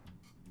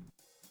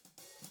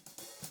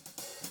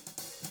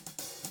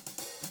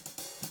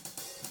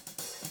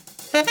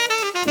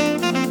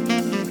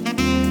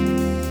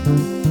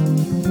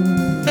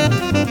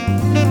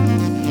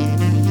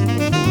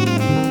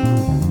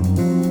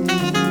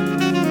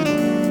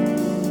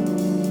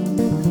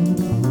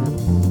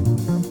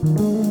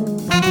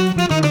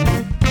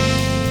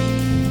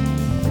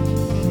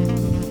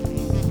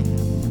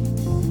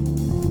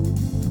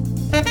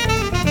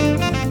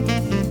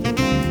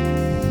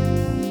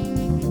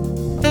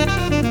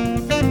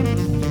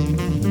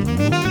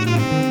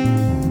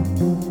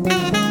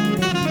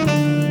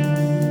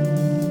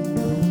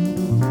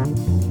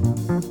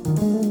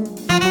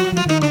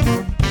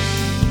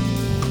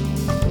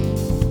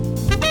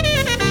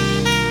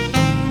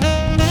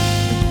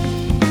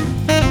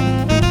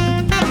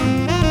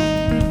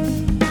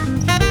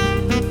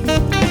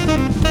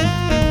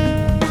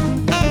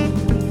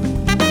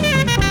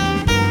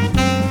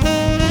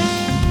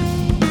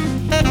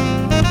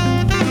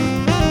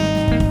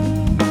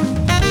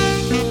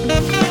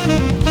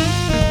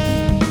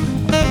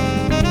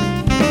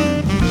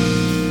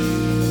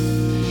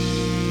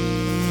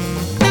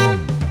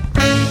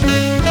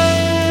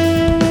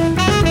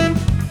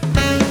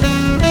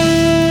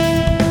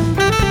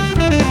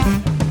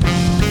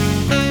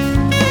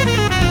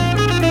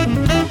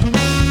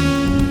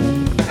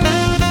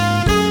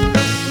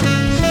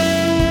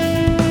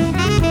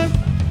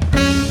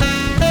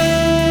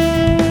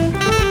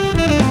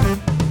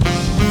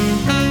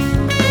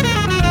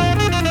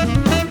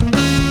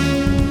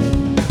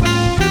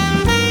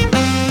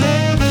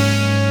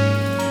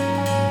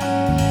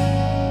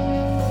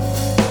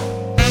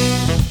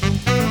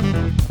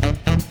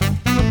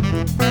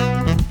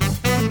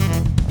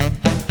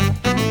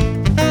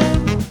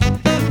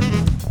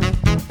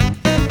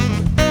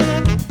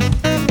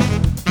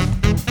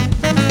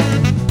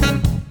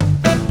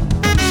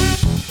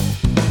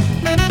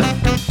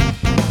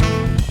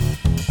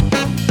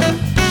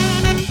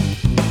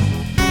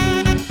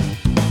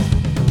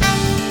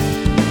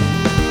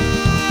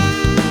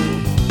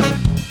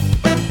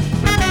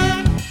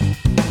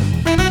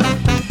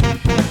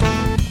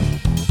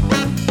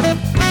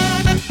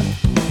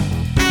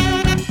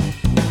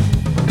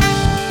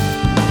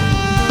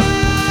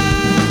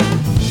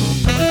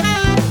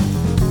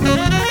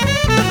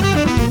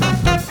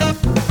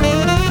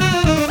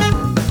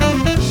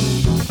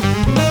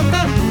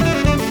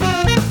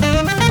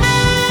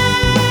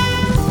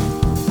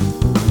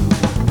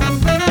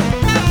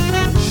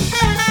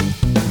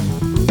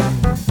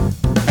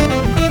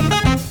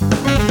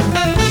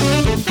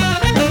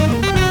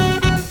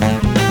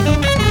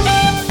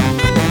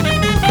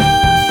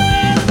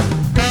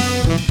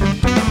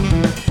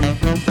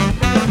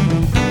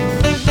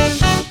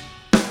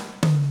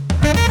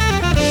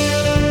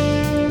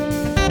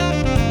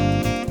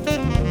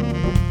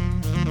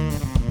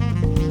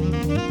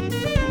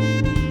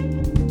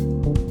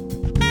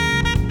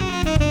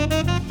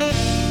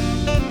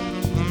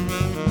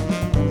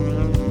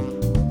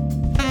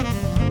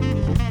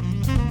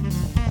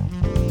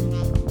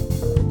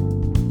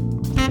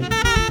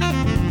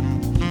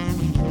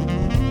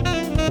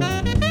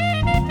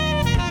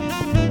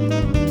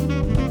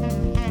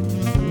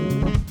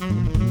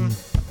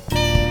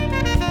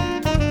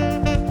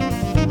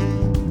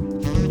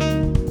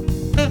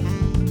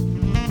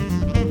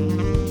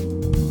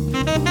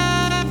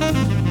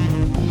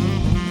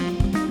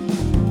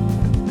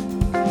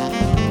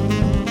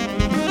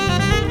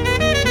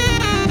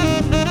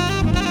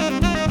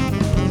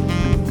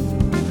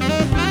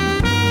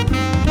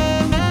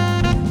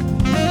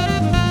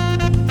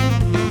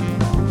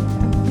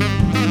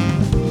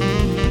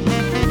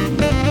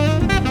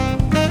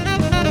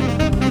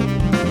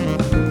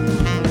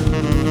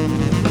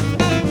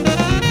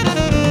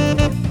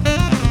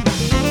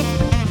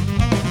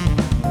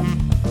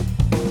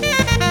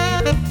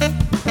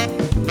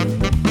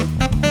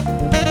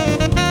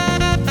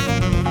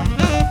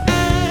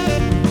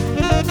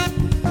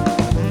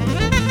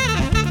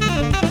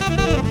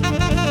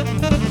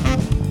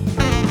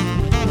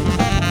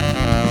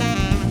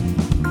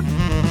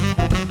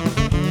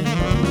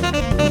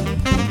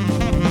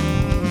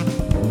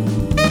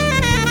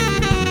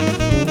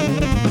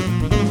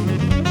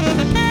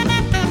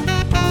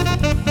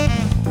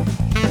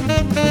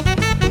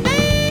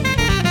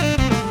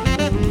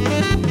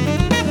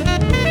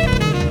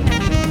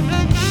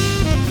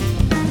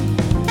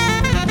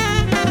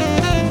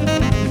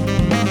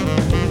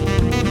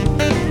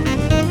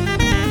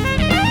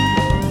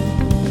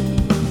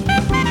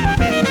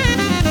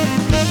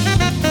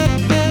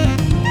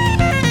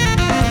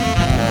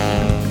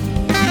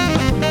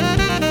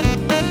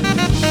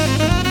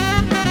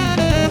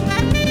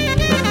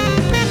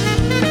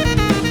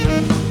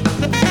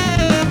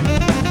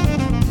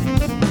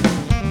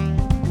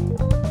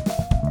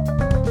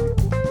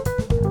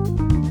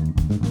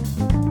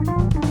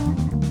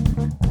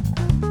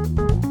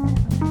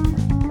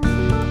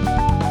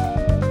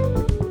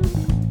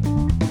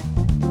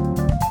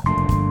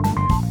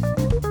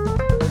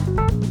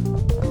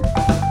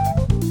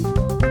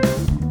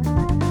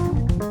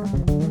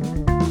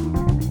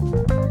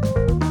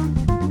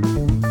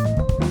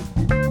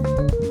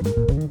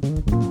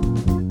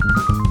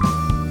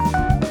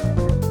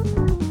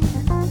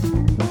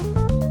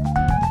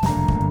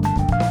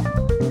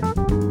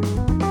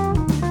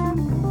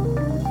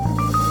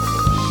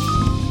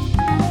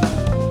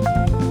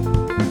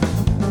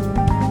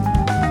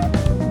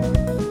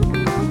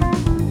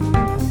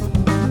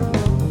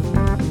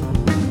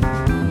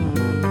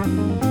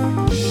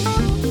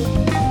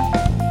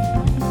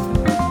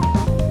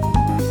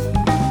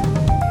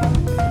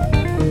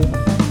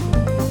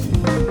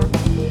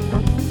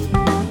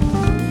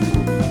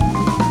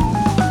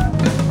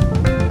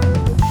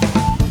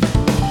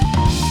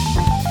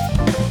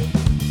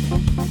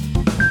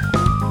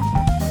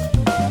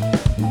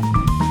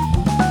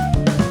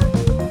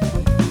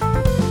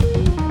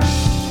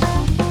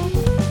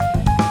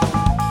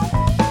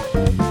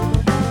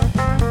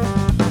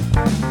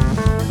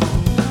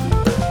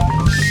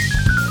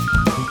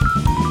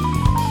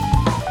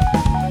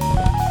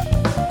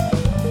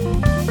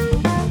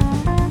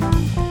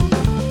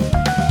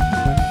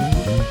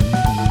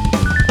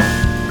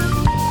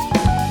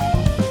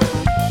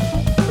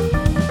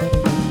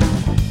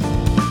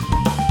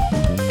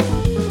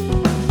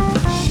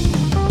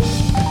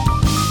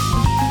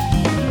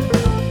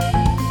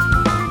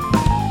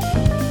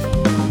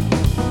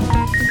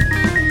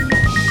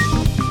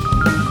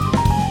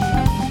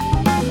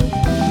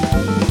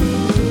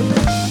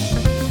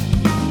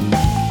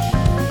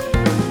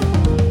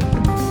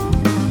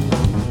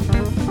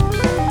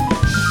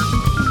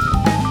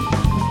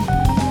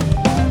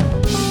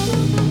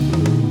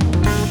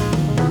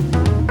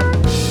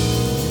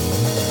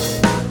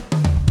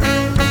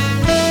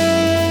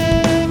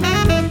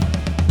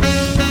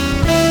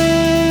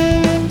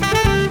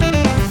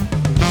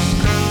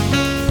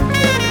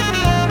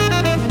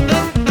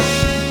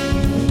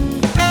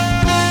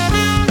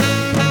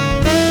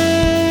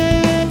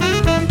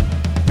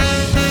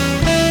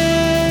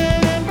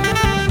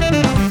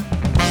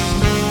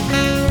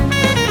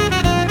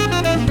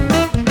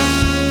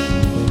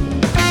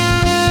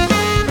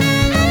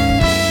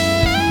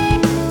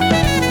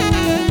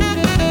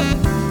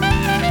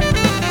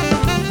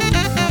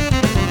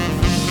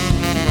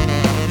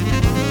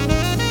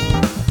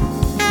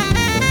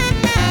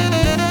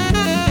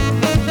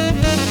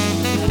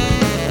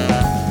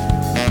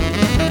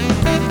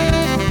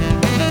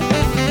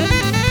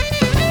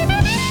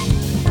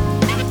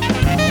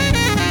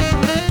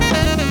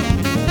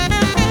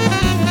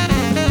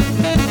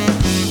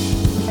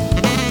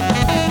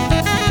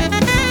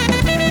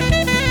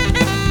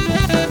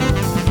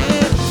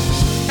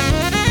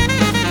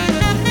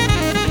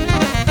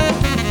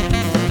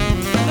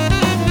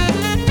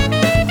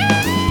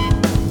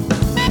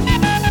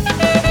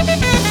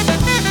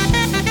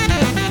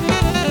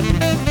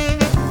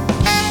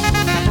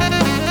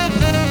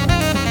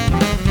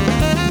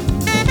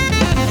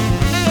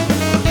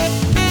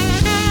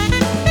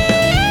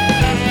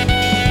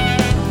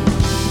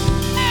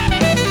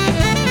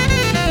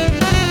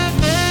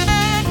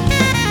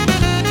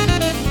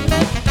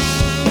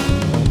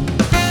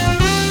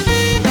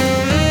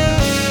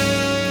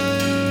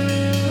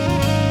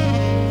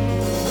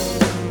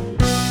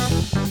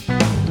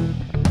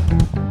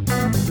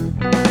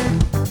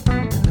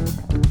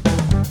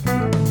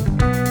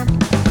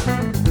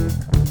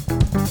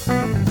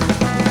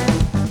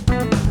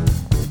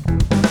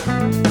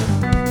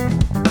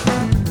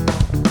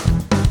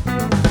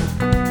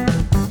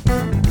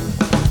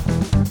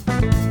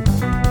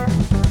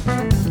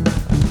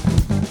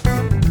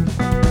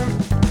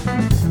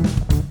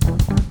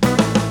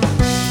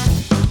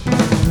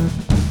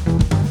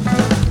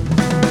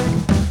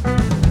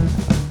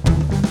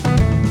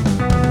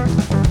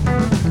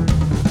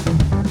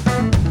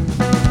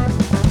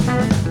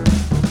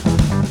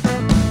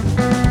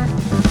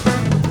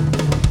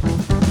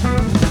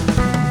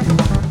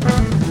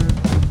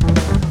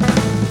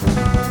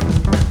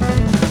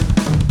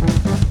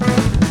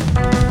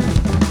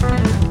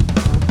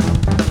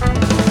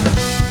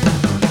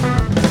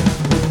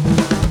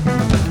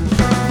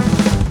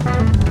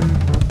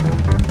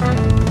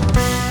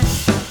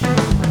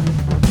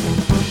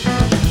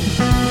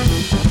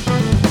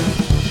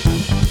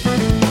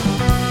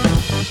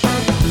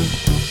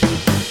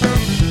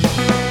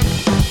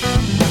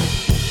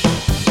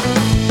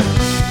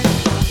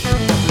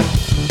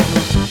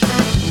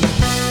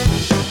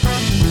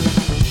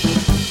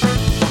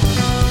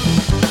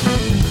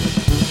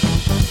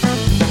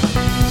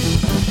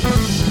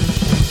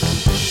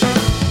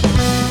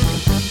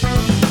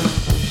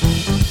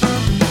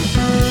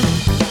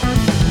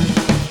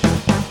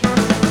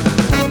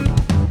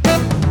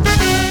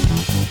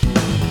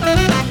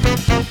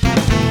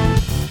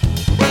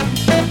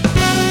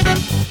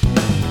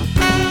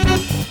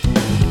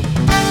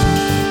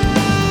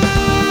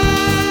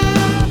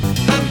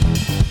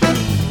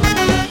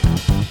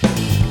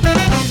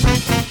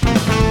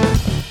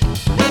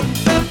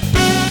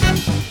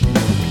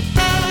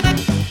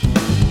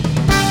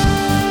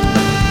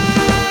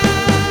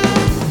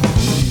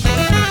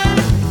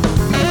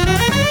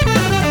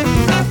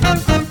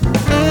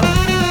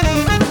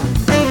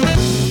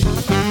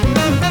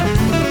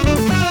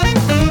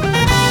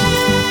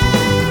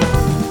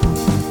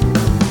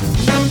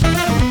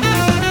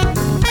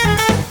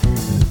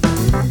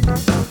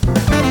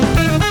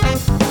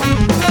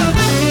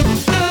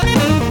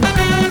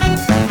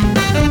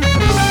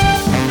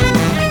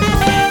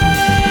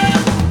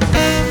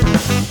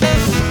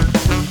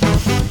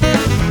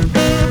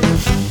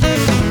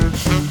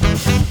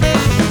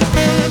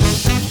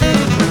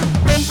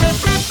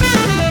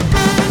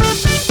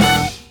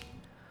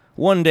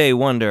 One Day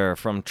Wonder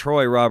from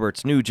Troy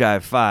Roberts' new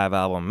Jive 5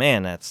 album.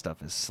 Man, that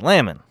stuff is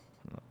slamming.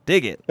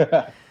 Dig it.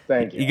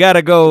 Thank you. You got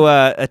to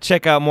go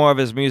check out more of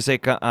his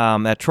music at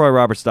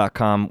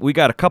TroyRoberts.com. We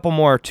got a couple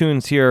more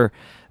tunes here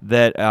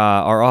that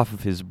are off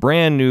of his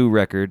brand new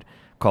record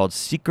called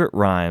Secret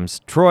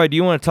Rhymes. Troy, do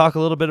you want to talk a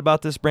little bit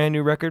about this brand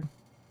new record?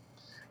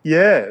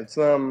 Yeah, it's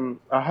I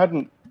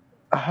haven't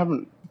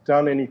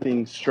done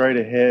anything straight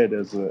ahead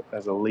as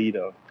a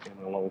leader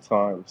in a long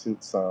time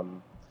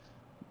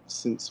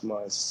since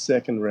my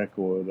second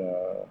record,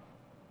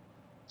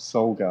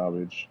 Soul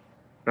Garbage.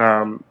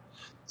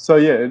 So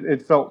yeah,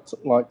 it felt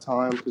like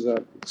time because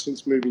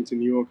since moving to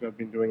New York, I've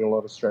been doing a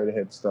lot of straight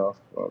ahead stuff,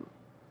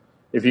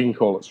 if you can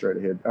call it straight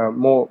ahead.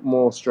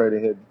 More straight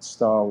ahead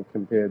style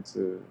compared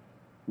to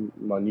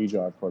my new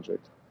Jive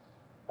project.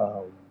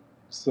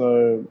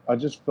 So I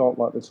just felt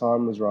like the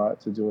time was right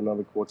to do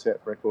another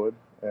quartet record,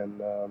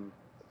 and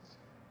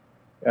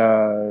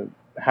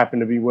happened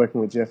to be working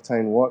with Jeff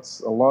Tain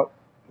Watts a lot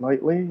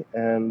lately,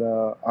 and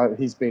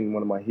he's been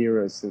one of my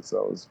heroes since I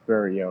was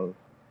very young.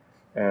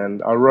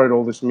 And I wrote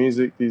all this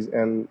music, these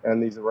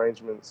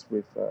arrangements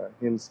with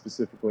him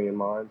specifically in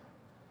mind,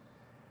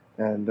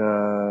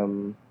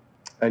 and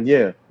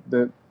yeah,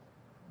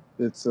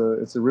 it's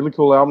a really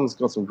cool album. It's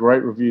got some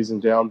great reviews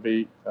in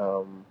Downbeat.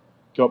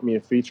 Got me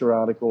a feature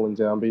article in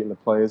Downbeat in the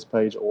Players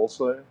page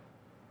also.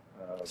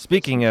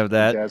 Speaking of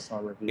that, Jazz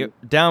Time Review.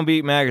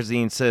 Downbeat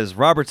magazine says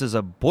Roberts is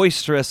a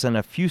boisterous and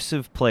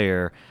effusive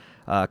player,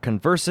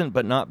 conversant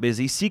but not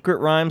busy. Secret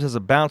Rhymes has a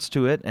bounce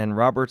to it, and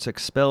Roberts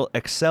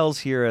excels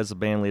here as a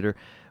bandleader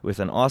with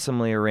an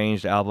awesomely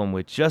arranged album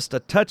with just a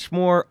touch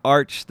more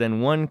arch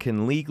than one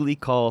can legally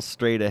call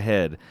straight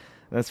ahead.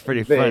 That's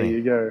pretty funny. There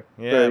you go.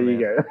 Yeah, there man.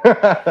 you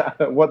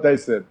go. What they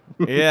said.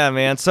 Yeah,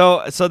 man.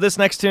 So this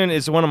next tune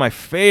is one of my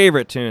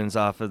favorite tunes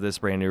off of this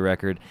brand new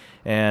record,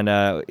 and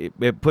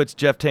it puts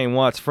Jeff Tain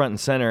Watts front and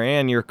center,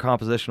 and your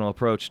compositional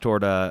approach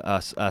toward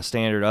a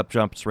standard up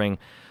jump spring.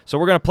 So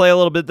we're gonna play a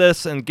little bit of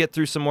this and get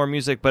through some more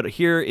music. But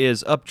here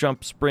is Up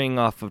Jump Spring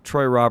off of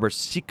Troy Roberts'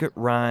 Secret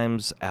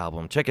Rhymes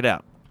album. Check it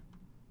out.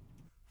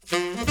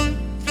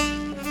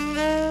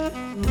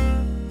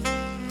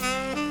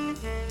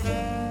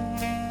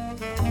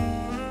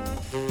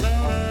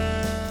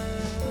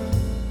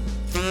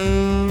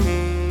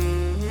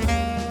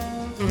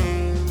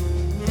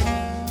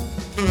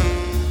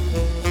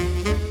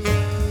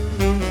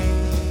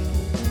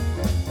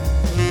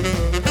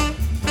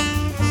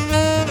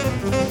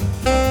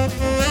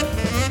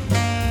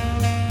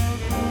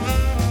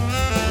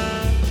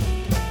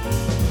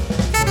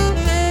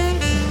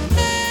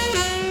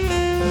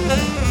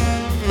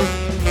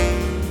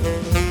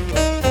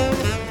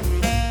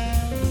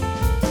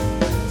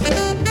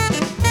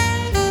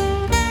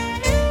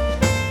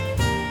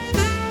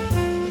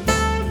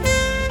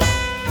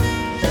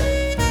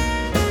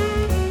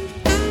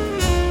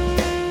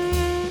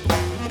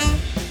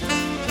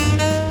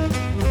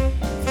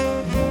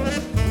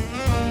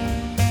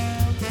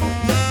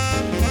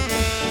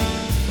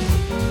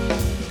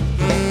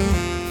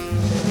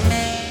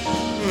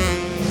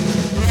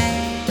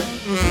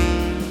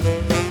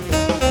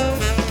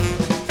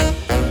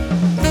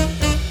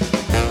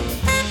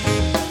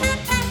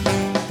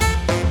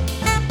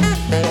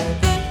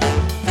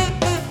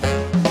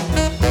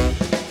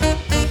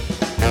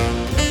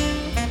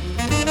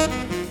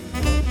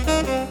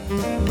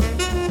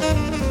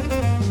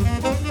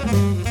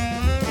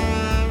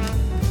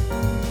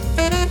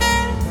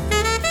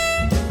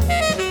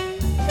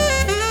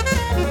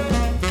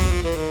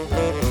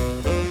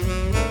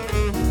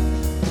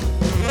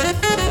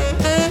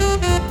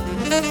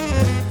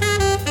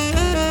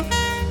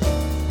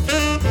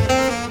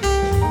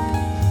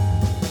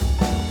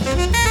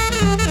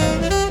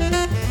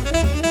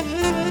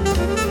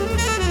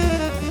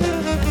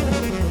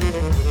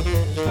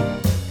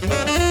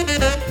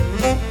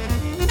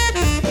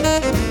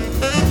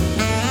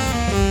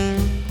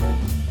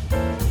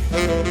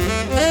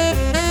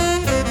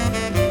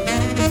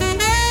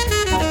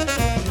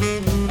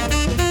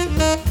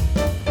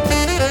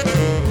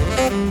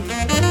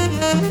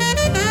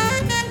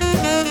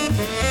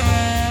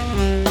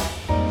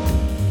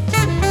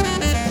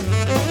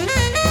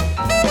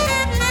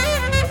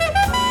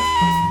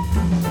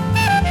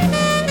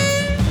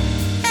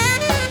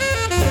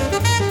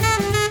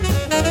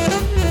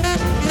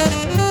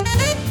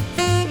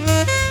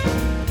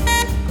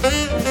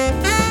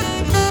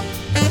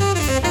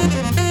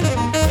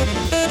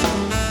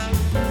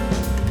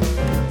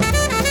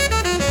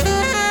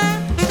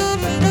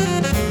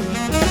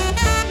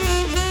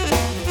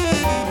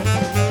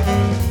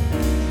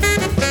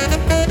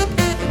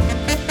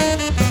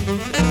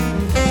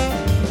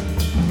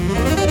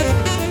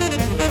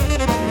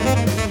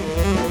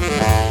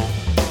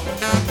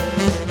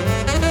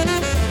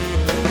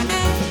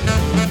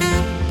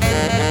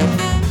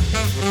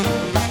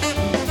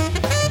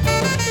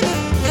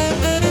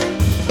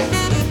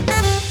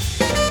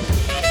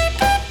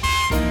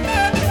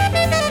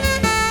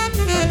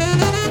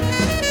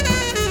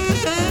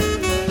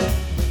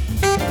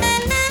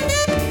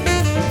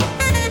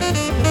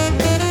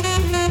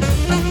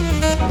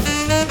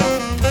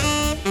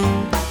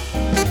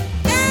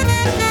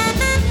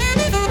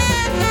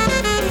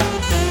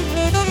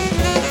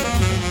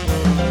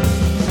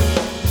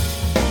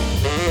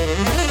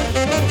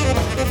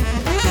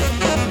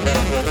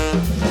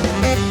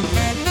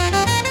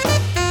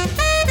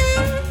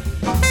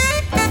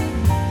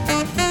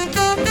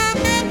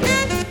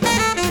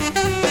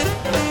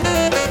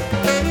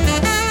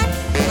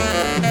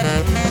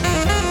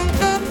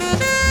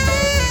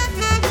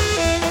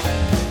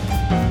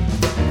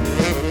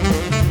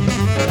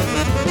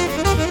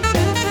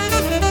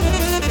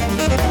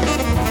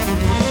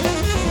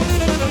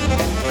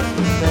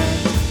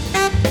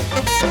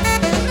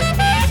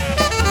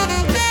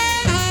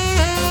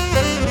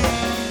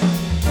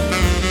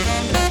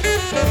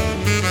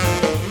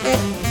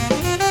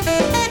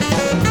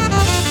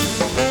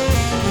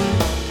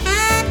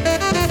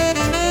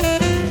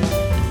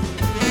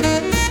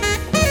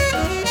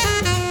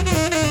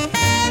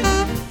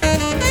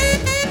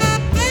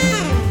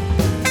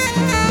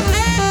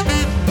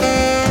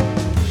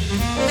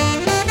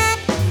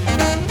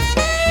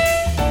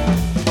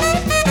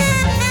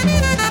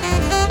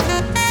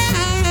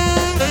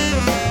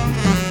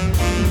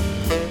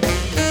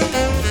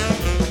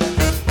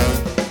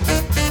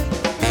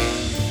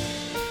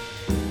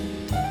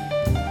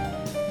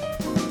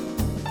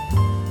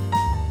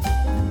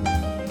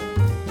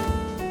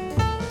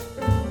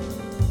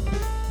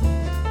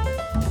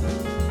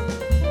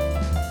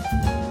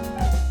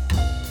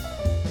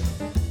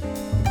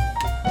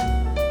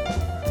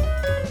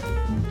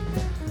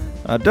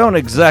 I don't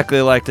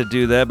exactly like to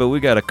do that, but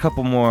we got a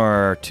couple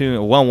more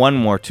one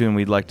more tune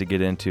we'd like to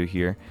get into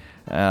here.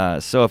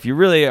 So if you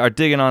really are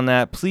digging on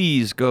that,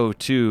 please go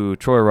to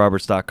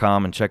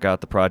TroyRoberts.com and check out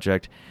the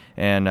project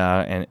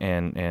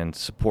and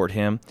support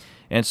him.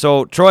 And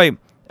so, Troy,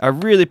 I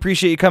really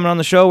appreciate you coming on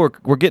the show.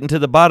 We're getting to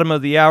the bottom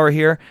of the hour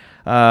here,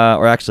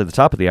 or actually the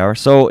top of the hour.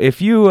 So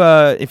if you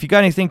got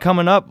anything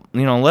coming up,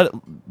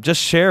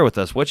 just share with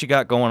us what you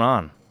got going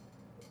on.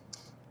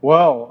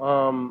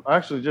 Well, I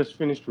actually just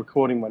finished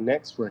recording my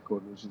next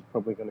record, which is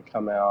probably going to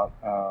come out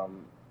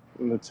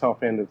in the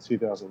top end of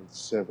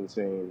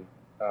 2017.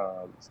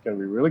 It's going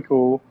to be really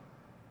cool.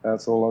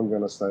 That's all I'm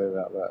going to say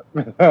about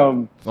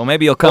that. Well,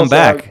 maybe you'll come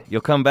back.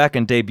 You'll come back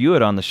and debut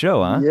it on the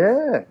show, huh?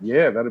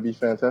 Yeah, that'd be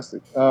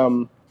fantastic.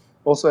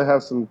 Also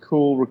have some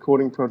cool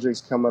recording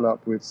projects coming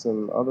up with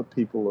some other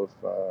people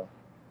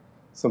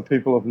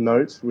of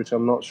note, which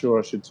I'm not sure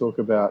I should talk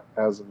about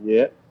as of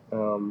yet.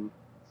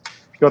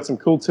 Got some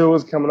cool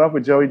tours coming up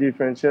with Joey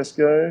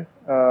DeFrancesco,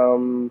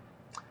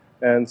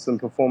 and some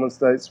performance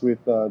dates with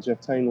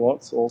Jeff Tain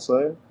Watts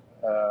also.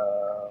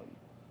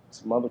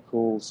 Some other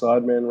cool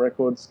Sideman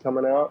records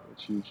coming out,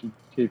 which you should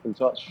keep in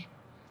touch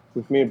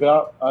with me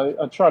about.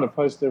 I try to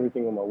post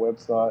everything on my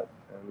website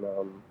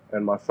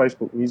and my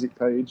Facebook music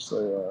page.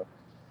 So,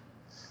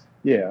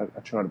 I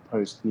try to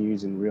post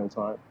news in real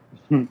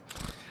time.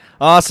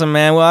 Awesome,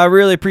 man. Well, I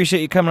really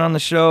appreciate you coming on the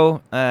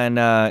show, and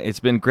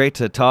it's been great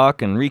to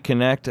talk and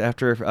reconnect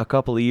after a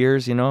couple of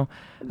years,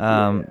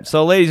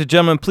 So, ladies and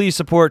gentlemen, please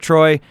support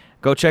Troy.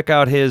 Go check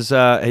out his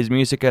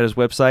music at his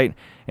website.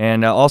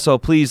 And also,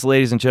 please,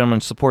 ladies and gentlemen,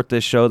 support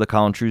this show, the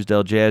Colin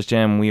Truesdale Jazz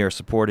Jam. We are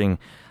supporting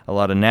a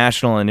lot of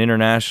national and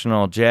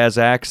international jazz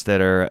acts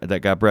that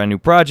got brand new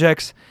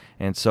projects.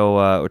 And so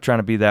we're trying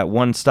to be that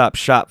one-stop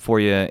shop for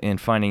you in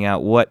finding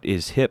out what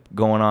is hip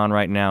going on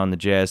right now in the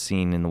jazz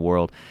scene in the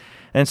world.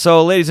 And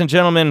so, ladies and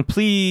gentlemen,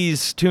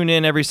 please tune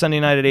in every Sunday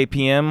night at 8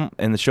 p.m.,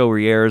 and the show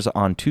re-airs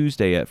on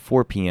Tuesday at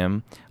 4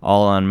 p.m.,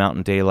 all on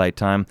Mountain Daylight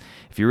Time.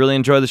 If you really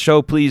enjoy the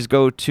show, please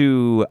go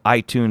to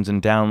iTunes and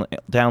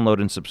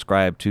download and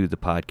subscribe to the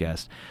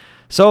podcast.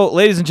 So,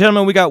 ladies and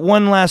gentlemen, we got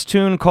one last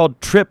tune called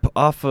Trip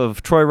off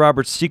of Troy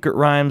Roberts' Secret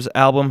Rhymes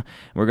album.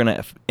 We're going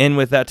to end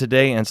with that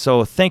today, and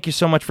so thank you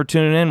so much for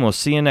tuning in. We'll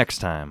see you next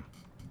time.